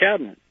the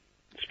cabinet,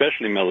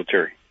 especially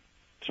military.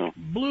 So,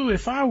 Blue,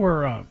 if I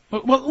were,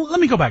 well, let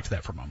me go back to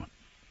that for a moment,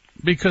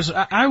 because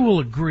I will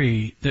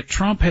agree that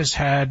Trump has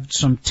had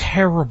some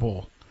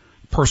terrible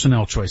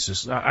personnel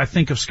choices. I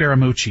think of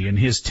Scaramucci and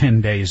his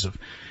 10 days of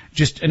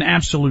just an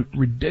absolute,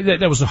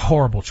 that was a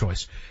horrible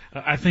choice.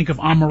 I think of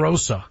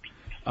Omarosa,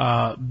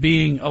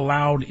 being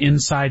allowed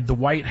inside the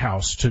White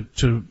House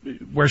to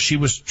where she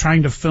was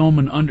trying to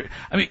film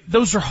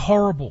those are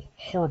horrible,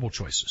 horrible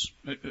choices.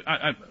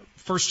 I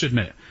first to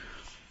admit it.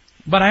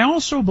 But I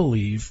also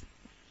believe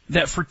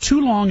that for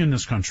too long in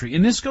this country,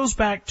 and this goes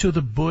back to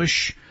the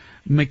Bush,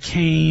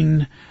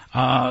 McCain,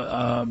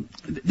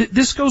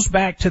 this goes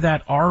back to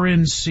that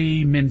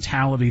RNC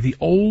mentality, the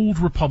old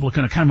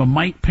Republican, a kind of a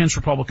Mike Pence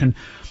Republican,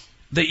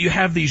 that you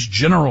have these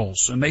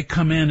generals and they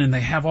come in and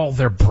they have all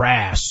their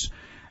brass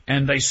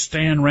and they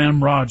stand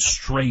ramrod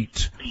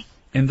straight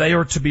and they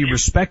are to be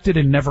respected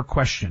and never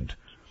questioned.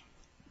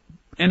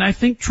 And I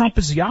think Trump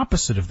is the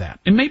opposite of that.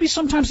 And maybe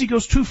sometimes he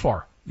goes too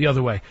far the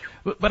other way.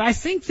 But I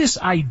think this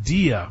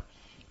idea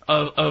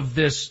of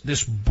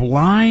this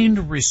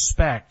blind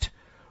respect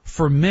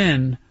for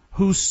men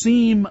who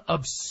seem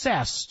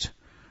obsessed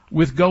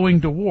with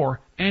going to war.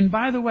 And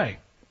by the way,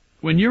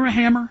 when you're a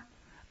hammer,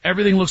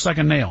 everything looks like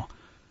a nail.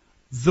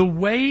 The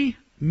way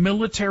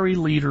military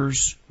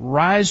leaders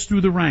rise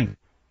through the ranks,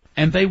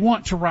 and they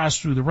want to rise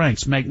through the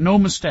ranks, make no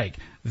mistake,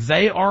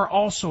 they are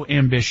also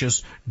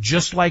ambitious,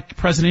 just like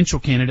presidential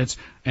candidates.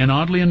 And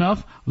oddly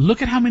enough,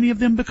 look at how many of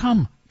them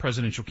become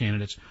presidential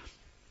candidates.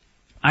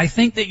 I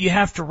think that you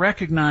have to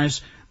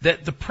recognize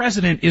that the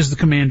president is the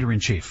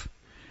commander-in-chief,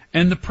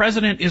 and the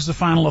president is the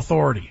final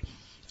authority.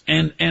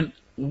 And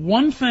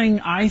one thing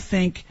I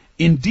think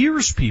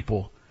endears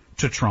people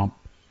to Trump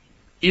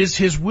is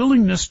his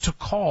willingness to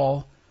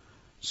call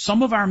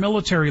some of our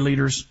military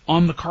leaders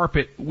on the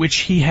carpet, which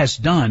he has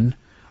done,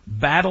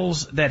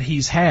 battles that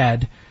he's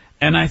had,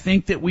 and I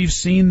think that we've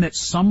seen that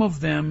some of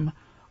them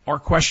are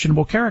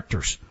questionable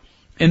characters.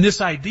 And this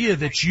idea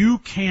that you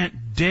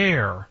can't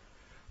dare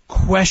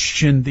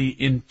question the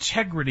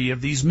integrity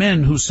of these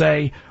men who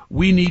say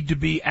we need to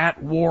be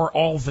at war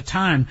all the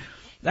time,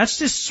 that's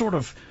just sort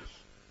of,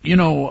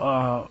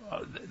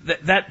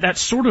 that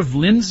sort of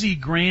Lindsey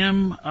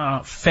Graham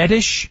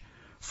fetish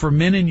for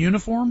men in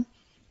uniform,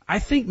 I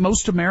think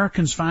most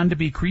Americans find to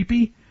be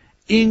creepy,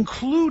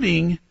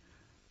 including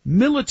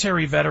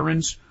military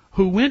veterans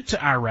who went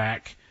to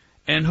Iraq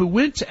and who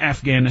went to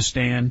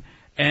Afghanistan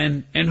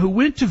and who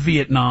went to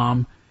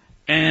Vietnam,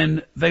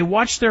 and they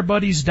watched their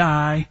buddies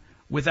die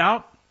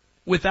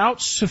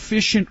without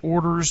sufficient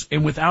orders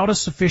and without a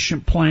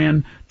sufficient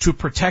plan to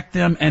protect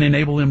them and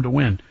enable them to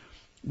win.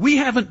 We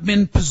haven't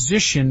been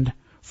positioned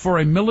for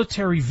a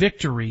military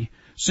victory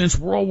since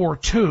World War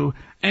II.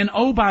 And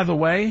oh, by the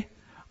way,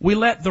 we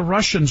let the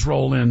Russians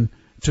roll in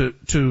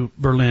to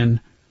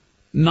Berlin,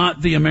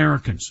 not the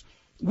Americans.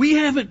 We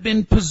haven't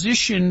been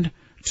positioned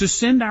to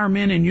send our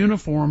men in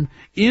uniform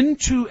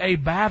into a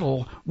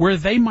battle where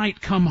they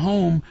might come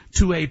home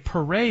to a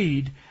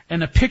parade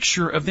and a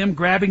picture of them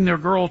grabbing their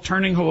girl,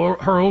 turning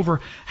her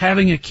over,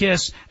 having a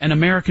kiss, an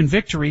American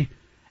victory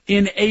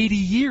in 80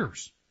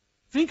 years.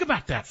 Think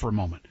about that for a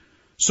moment.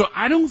 So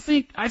I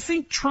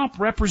think Trump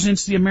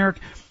represents the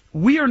American.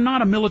 We are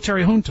not a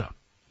military junta.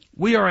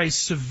 We are a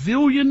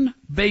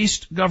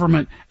civilian-based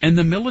government, and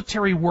the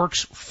military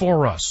works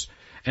for us.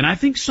 And I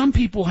think some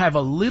people have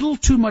a little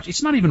too much.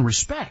 It's not even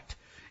respect.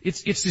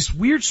 It's this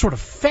weird sort of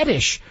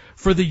fetish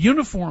for the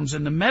uniforms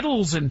and the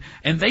medals, and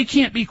they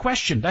can't be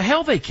questioned. The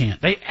hell they can't.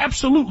 They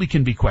absolutely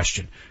can be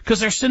questioned because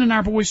they're sending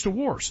our boys to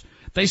wars.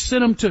 They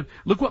sent them to,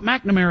 look what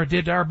McNamara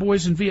did to our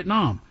boys in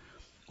Vietnam.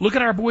 Look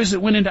at our boys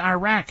that went into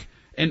Iraq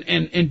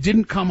and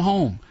didn't come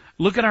home.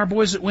 Look at our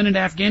boys that went into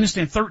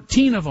Afghanistan,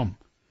 13 of them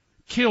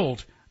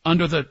killed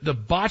under the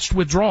botched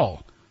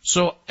withdrawal.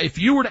 So if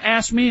you were to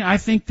ask me, I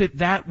think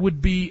that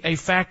would be a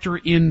factor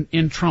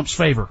in Trump's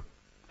favor.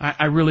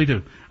 I really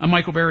do. I'm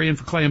Michael Berry in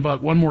for Clay and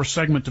Buck. One more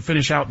segment to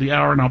finish out the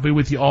hour, and I'll be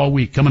with you all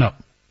week. Coming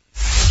up.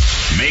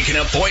 Make an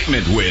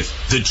appointment with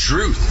The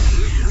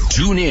Truth.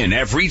 Tune in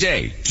every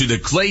day to the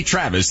Clay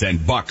Travis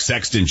and Buck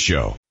Sexton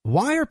Show.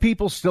 Why are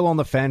people still on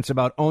the fence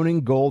about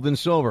owning gold and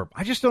silver?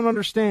 I just don't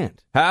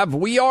understand. Have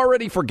we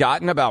already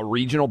forgotten about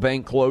regional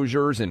bank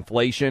closures,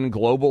 inflation,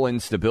 global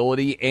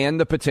instability, and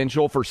the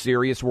potential for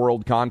serious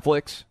world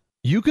conflicts?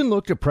 You can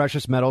look to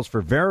precious metals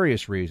for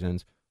various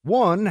reasons.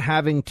 1,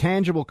 having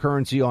tangible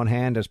currency on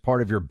hand as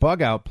part of your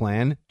bug-out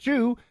plan.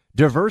 2,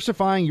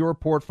 diversifying your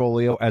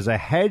portfolio as a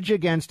hedge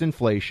against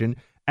inflation.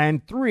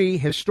 And 3,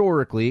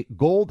 historically,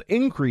 gold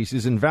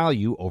increases in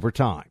value over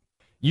time.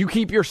 You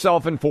keep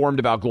yourself informed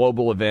about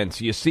global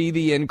events. You see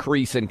the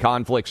increase in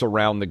conflicts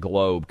around the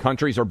globe.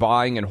 Countries are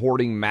buying and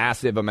hoarding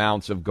massive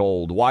amounts of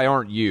gold. Why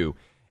aren't you?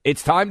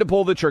 It's time to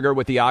pull the trigger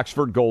with the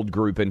Oxford Gold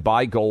Group and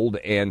buy gold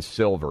and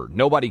silver.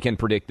 Nobody can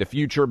predict the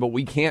future, but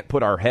we can't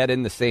put our head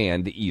in the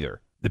sand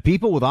either. The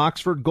people with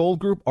Oxford Gold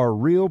Group are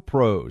real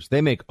pros.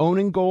 They make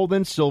owning gold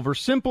and silver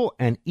simple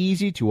and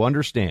easy to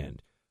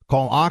understand.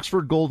 Call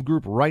Oxford Gold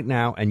Group right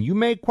now, and you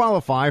may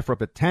qualify for up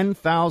to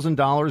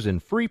 $10,000 in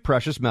free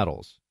precious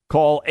metals.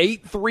 Call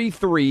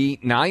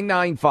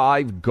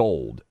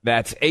 833-995-GOLD.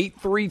 That's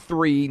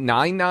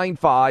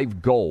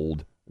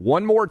 833-995-GOLD.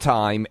 One more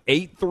time,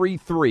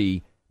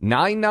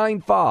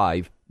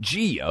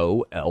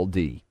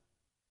 833-995-GOLD.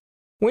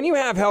 When you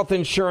have health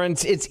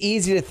insurance, it's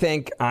easy to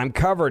think, I'm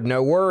covered,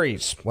 no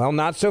worries. Well,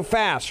 not so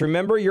fast.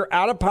 Remember, your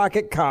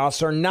out-of-pocket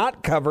costs are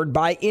not covered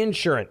by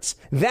insurance.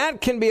 That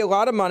can be a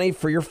lot of money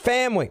for your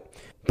family.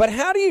 But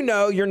how do you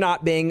know you're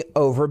not being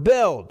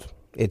overbilled?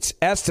 It's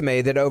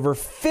estimated that over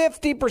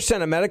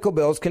 50% of medical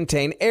bills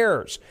contain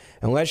errors.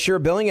 Unless you're a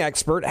billing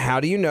expert,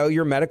 how do you know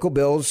your medical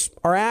bills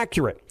are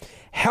accurate?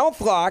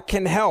 HealthLock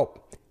can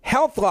help.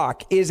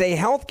 HealthLock is a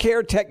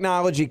healthcare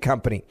technology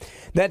company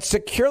that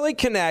securely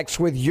connects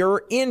with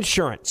your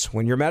insurance.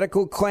 When your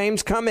medical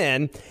claims come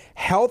in,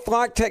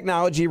 HealthLock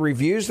technology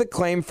reviews the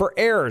claim for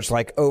errors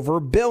like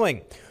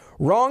overbilling,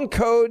 wrong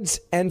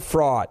codes, and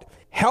fraud.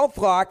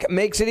 HealthLock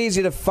makes it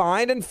easy to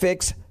find and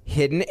fix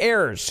hidden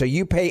errors, so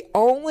you pay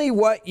only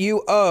what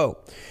you owe.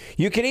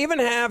 You can even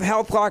have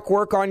HealthLock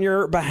work on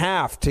your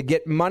behalf to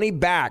get money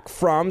back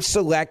from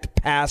select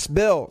past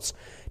bills.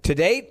 To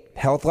date,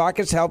 HealthLock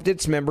has helped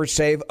its members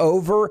save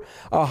over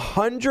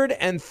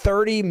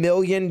 $130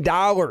 million.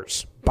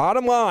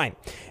 Bottom line,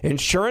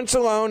 insurance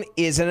alone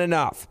isn't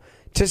enough.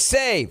 To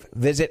save,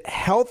 visit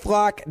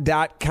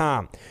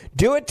healthlock.com.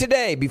 Do it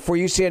today before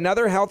you see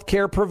another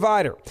healthcare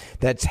provider.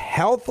 That's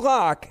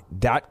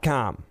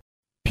healthlock.com.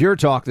 Pure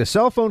Talk, the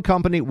cell phone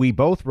company we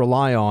both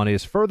rely on,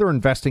 is further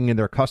investing in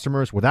their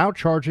customers without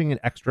charging an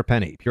extra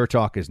penny. Pure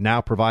Talk is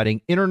now providing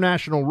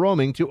international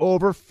roaming to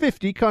over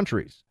 50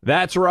 countries.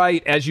 That's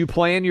right. As you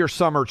plan your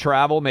summer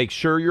travel, make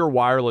sure your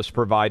wireless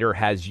provider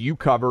has you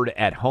covered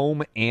at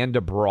home and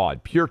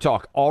abroad. Pure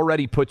Talk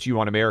already puts you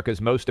on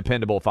America's most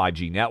dependable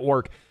 5G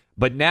network,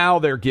 but now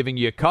they're giving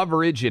you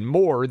coverage in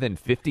more than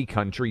 50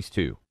 countries,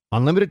 too.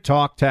 Unlimited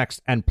talk,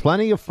 text, and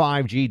plenty of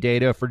 5G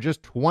data for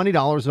just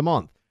 $20 a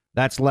month.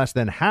 That's less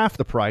than half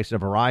the price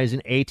of Verizon,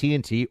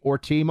 AT&T, or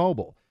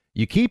T-Mobile.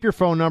 You keep your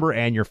phone number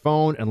and your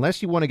phone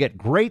unless you want to get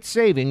great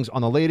savings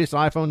on the latest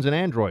iPhones and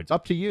Androids.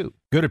 Up to you.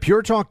 Go to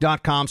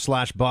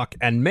puretalk.com/buck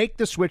and make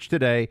the switch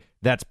today.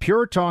 That's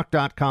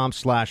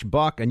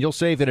puretalk.com/buck, and you'll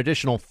save an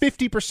additional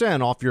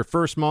 50% off your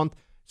first month.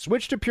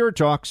 Switch to Pure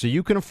Talk so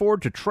you can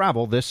afford to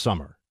travel this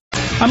summer.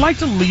 I'd like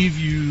to leave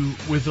you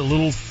with a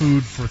little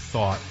food for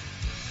thought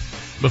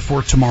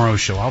before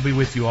tomorrow's show. I'll be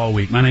with you all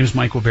week. My name is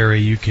Michael Berry.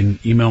 You can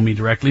email me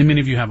directly.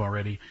 Many of you have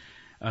already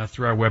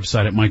through our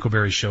website at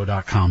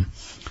michaelberryshow.com.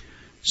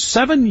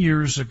 7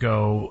 years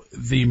ago,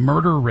 the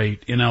murder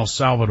rate in El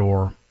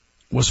Salvador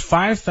was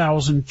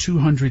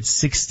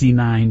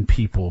 5,269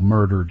 people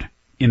murdered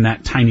in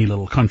that tiny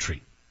little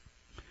country.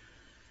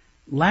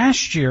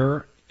 Last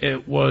year,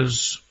 it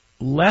was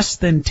less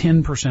than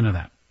 10% of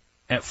that,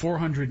 at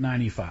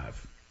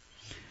 495.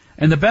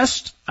 And the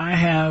best I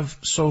have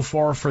so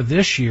far for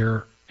this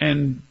year,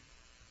 and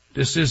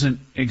this isn't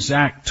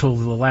exact till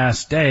the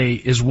last day,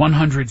 is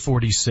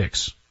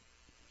 146.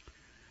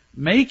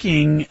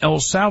 Making El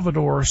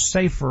Salvador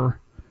safer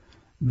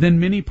than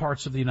many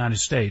parts of the United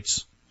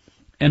States.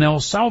 And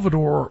El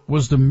Salvador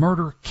was the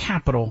murder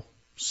capital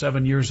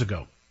 7 years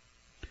ago.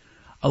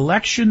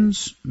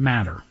 Elections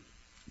matter.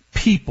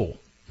 People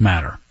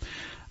matter.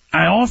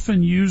 I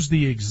often use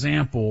the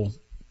example,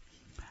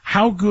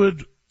 how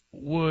good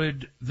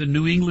would the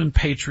New England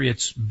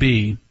Patriots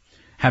be,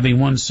 having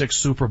won 6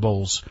 Super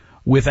Bowls,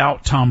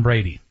 without Tom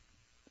Brady?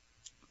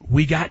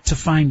 We got to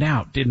find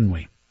out, didn't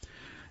we?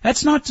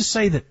 That's not to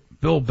say that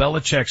Bill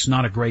Belichick's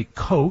not a great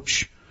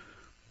coach,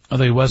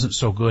 although he wasn't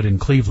so good in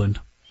Cleveland.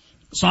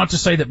 It's not to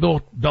say that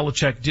Bill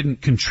Belichick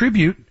didn't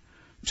contribute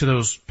to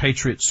those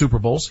Patriot Super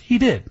Bowls. He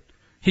did.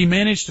 He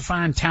managed to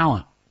find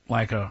talent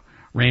like a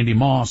Randy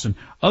Moss and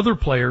other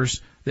players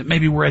that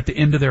maybe were at the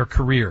end of their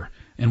career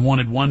and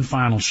wanted one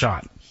final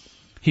shot.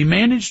 He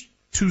managed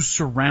to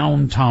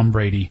surround Tom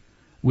Brady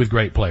with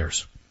great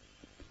players.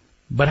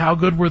 But how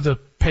good were the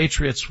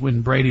Patriots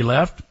when Brady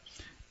left?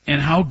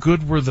 And how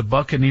good were the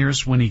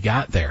Buccaneers when he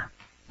got there?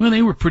 Well,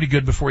 they were pretty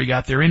good before he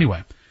got there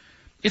anyway.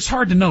 It's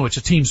hard to know. It's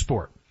a team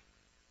sport.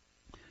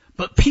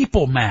 But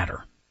people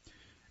matter.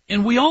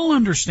 And we all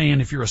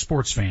understand, if you're a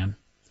sports fan,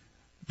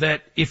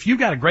 that if you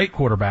got a great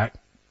quarterback,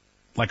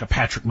 like a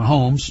Patrick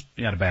Mahomes,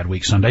 he had a bad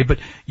week Sunday, but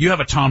you have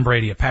a Tom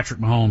Brady, a Patrick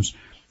Mahomes,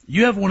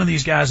 you have one of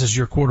these guys as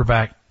your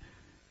quarterback,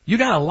 you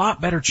got a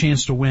lot better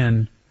chance to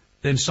win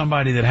than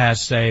somebody that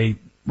has, say,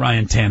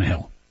 Ryan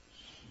Tannehill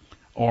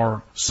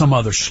or some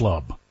other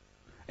schlub.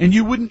 And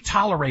you wouldn't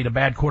tolerate a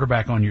bad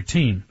quarterback on your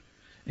team.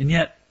 And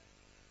yet,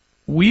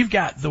 we've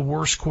got the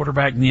worst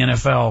quarterback in the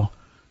NFL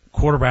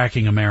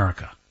quarterbacking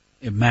America.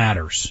 It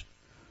matters.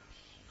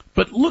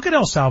 But look at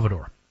El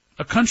Salvador,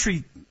 a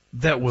country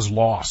that was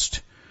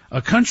lost,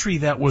 a country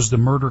that was the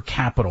murder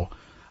capital,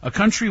 a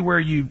country where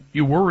you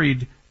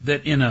worried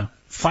that in a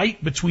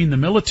fight between the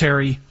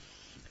military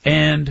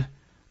and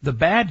the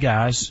bad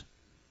guys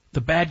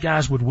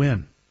would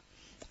win.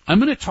 I'm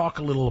going to talk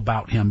a little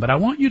about him, but I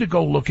want you to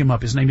go look him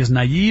up. His name is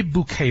Nayib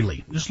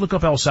Bukele. Just look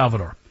up El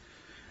Salvador.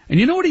 And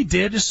you know what he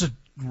did? This is a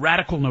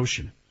radical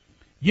notion.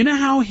 You know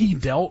how he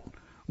dealt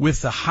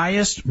with the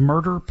highest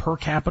murder per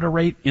capita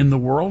rate in the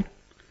world?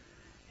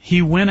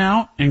 He went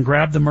out and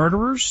grabbed the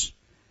murderers,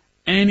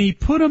 and he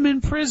put them in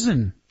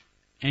prison,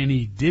 and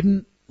he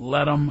didn't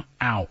let them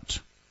out.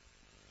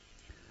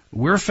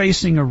 We're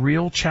facing a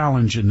real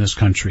challenge in this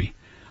country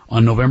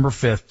on November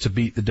 5th to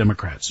beat the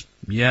Democrats.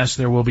 Yes,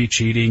 there will be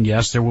cheating.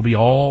 Yes, there will be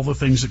all the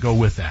things that go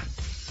with that.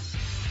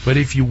 But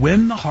if you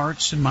win the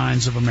hearts and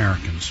minds of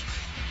Americans,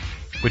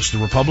 which the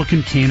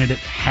Republican candidate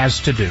has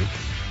to do,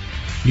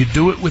 you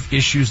do it with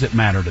issues that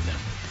matter to them.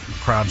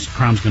 Crime's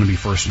going to be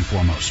first and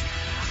foremost.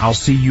 I'll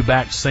see you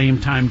back same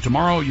time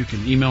tomorrow. You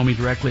can email me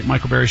directly at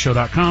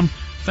michaelberryshow.com.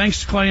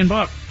 Thanks to Clay and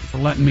Buck for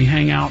letting me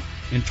hang out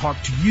and talk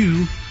to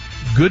you,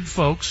 good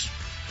folks,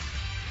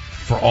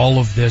 for all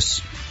of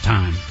this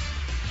time.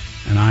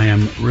 And I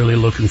am really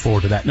looking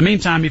forward to that. In the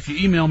meantime, if you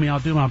email me, I'll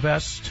do my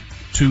best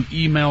to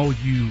email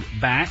you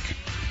back.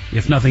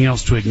 If nothing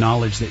else, to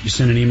acknowledge that you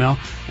sent an email.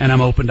 And I'm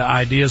open to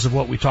ideas of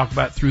what we talk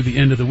about through the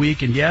end of the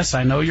week. And yes,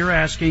 I know you're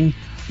asking.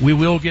 We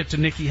will get to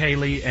Nikki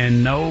Haley.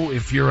 And no,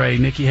 if you're a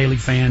Nikki Haley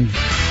fan.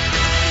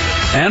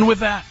 And with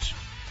that,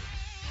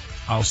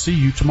 I'll see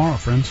you tomorrow,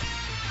 friends.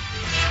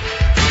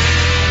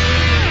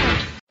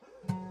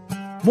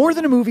 More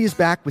Than a Movie is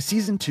back with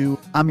Season 2.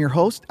 I'm your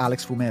host,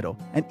 Alex Fumero,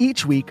 and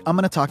each week I'm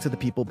going to talk to the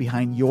people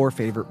behind your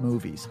favorite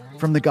movies.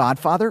 From The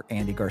Godfather,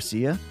 Andy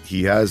Garcia.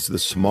 He has the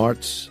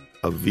smarts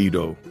of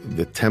Vito,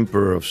 the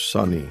temper of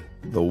Sonny,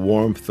 the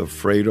warmth of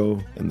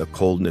Fredo, and the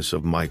coldness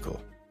of Michael.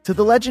 To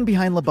the legend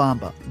behind La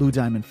Bamba, Lou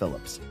Diamond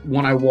Phillips.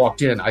 When I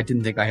walked in, I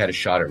didn't think I had a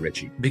shot at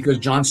Richie because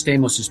John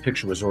Stamos'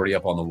 picture was already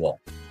up on the wall.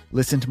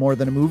 Listen to More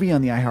Than a Movie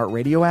on the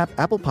iHeartRadio app,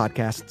 Apple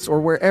Podcasts, or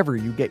wherever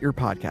you get your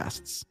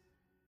podcasts.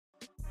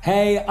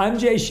 Hey, I'm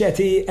Jay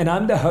Shetty, and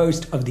I'm the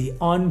host of the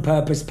On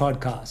Purpose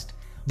podcast.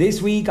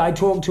 This week, I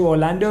talked to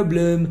Orlando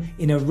Bloom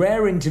in a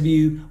rare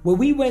interview where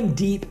we went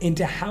deep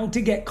into how to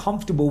get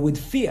comfortable with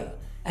fear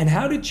and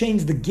how to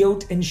change the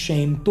guilt and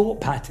shame thought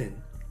pattern.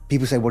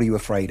 People say, what are you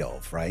afraid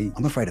of, right?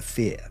 I'm afraid of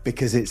fear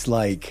because it's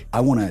like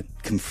I want to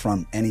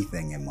confront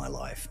anything in my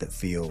life that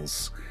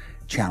feels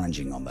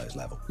challenging on those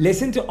levels.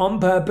 Listen to On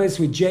Purpose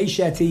with Jay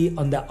Shetty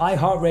on the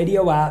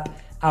iHeartRadio app,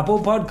 Apple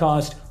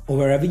Podcast, or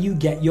wherever you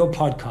get your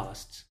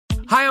podcasts.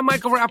 Hi, I'm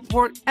Michael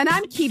Rappaport. And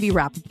I'm Kibi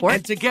Rappaport.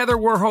 And together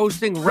we're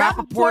hosting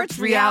Rappaport's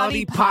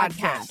Reality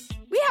Podcast.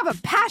 We have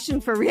a passion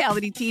for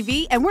reality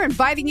TV, and we're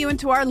inviting you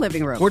into our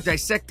living room. We're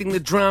dissecting the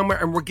drama,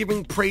 and we're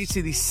giving praise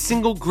to the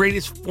single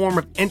greatest form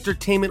of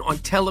entertainment on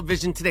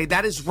television today.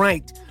 That is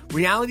right.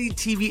 Reality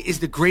TV is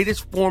the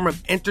greatest form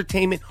of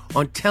entertainment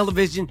on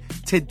television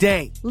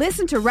today.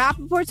 Listen to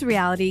Rappaport's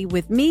Reality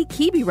with me,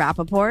 Kibi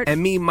Rappaport.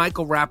 And me,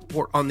 Michael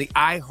Rappaport, on the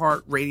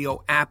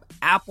iHeartRadio app,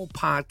 Apple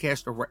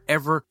Podcast, or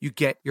wherever you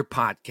get your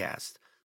podcast.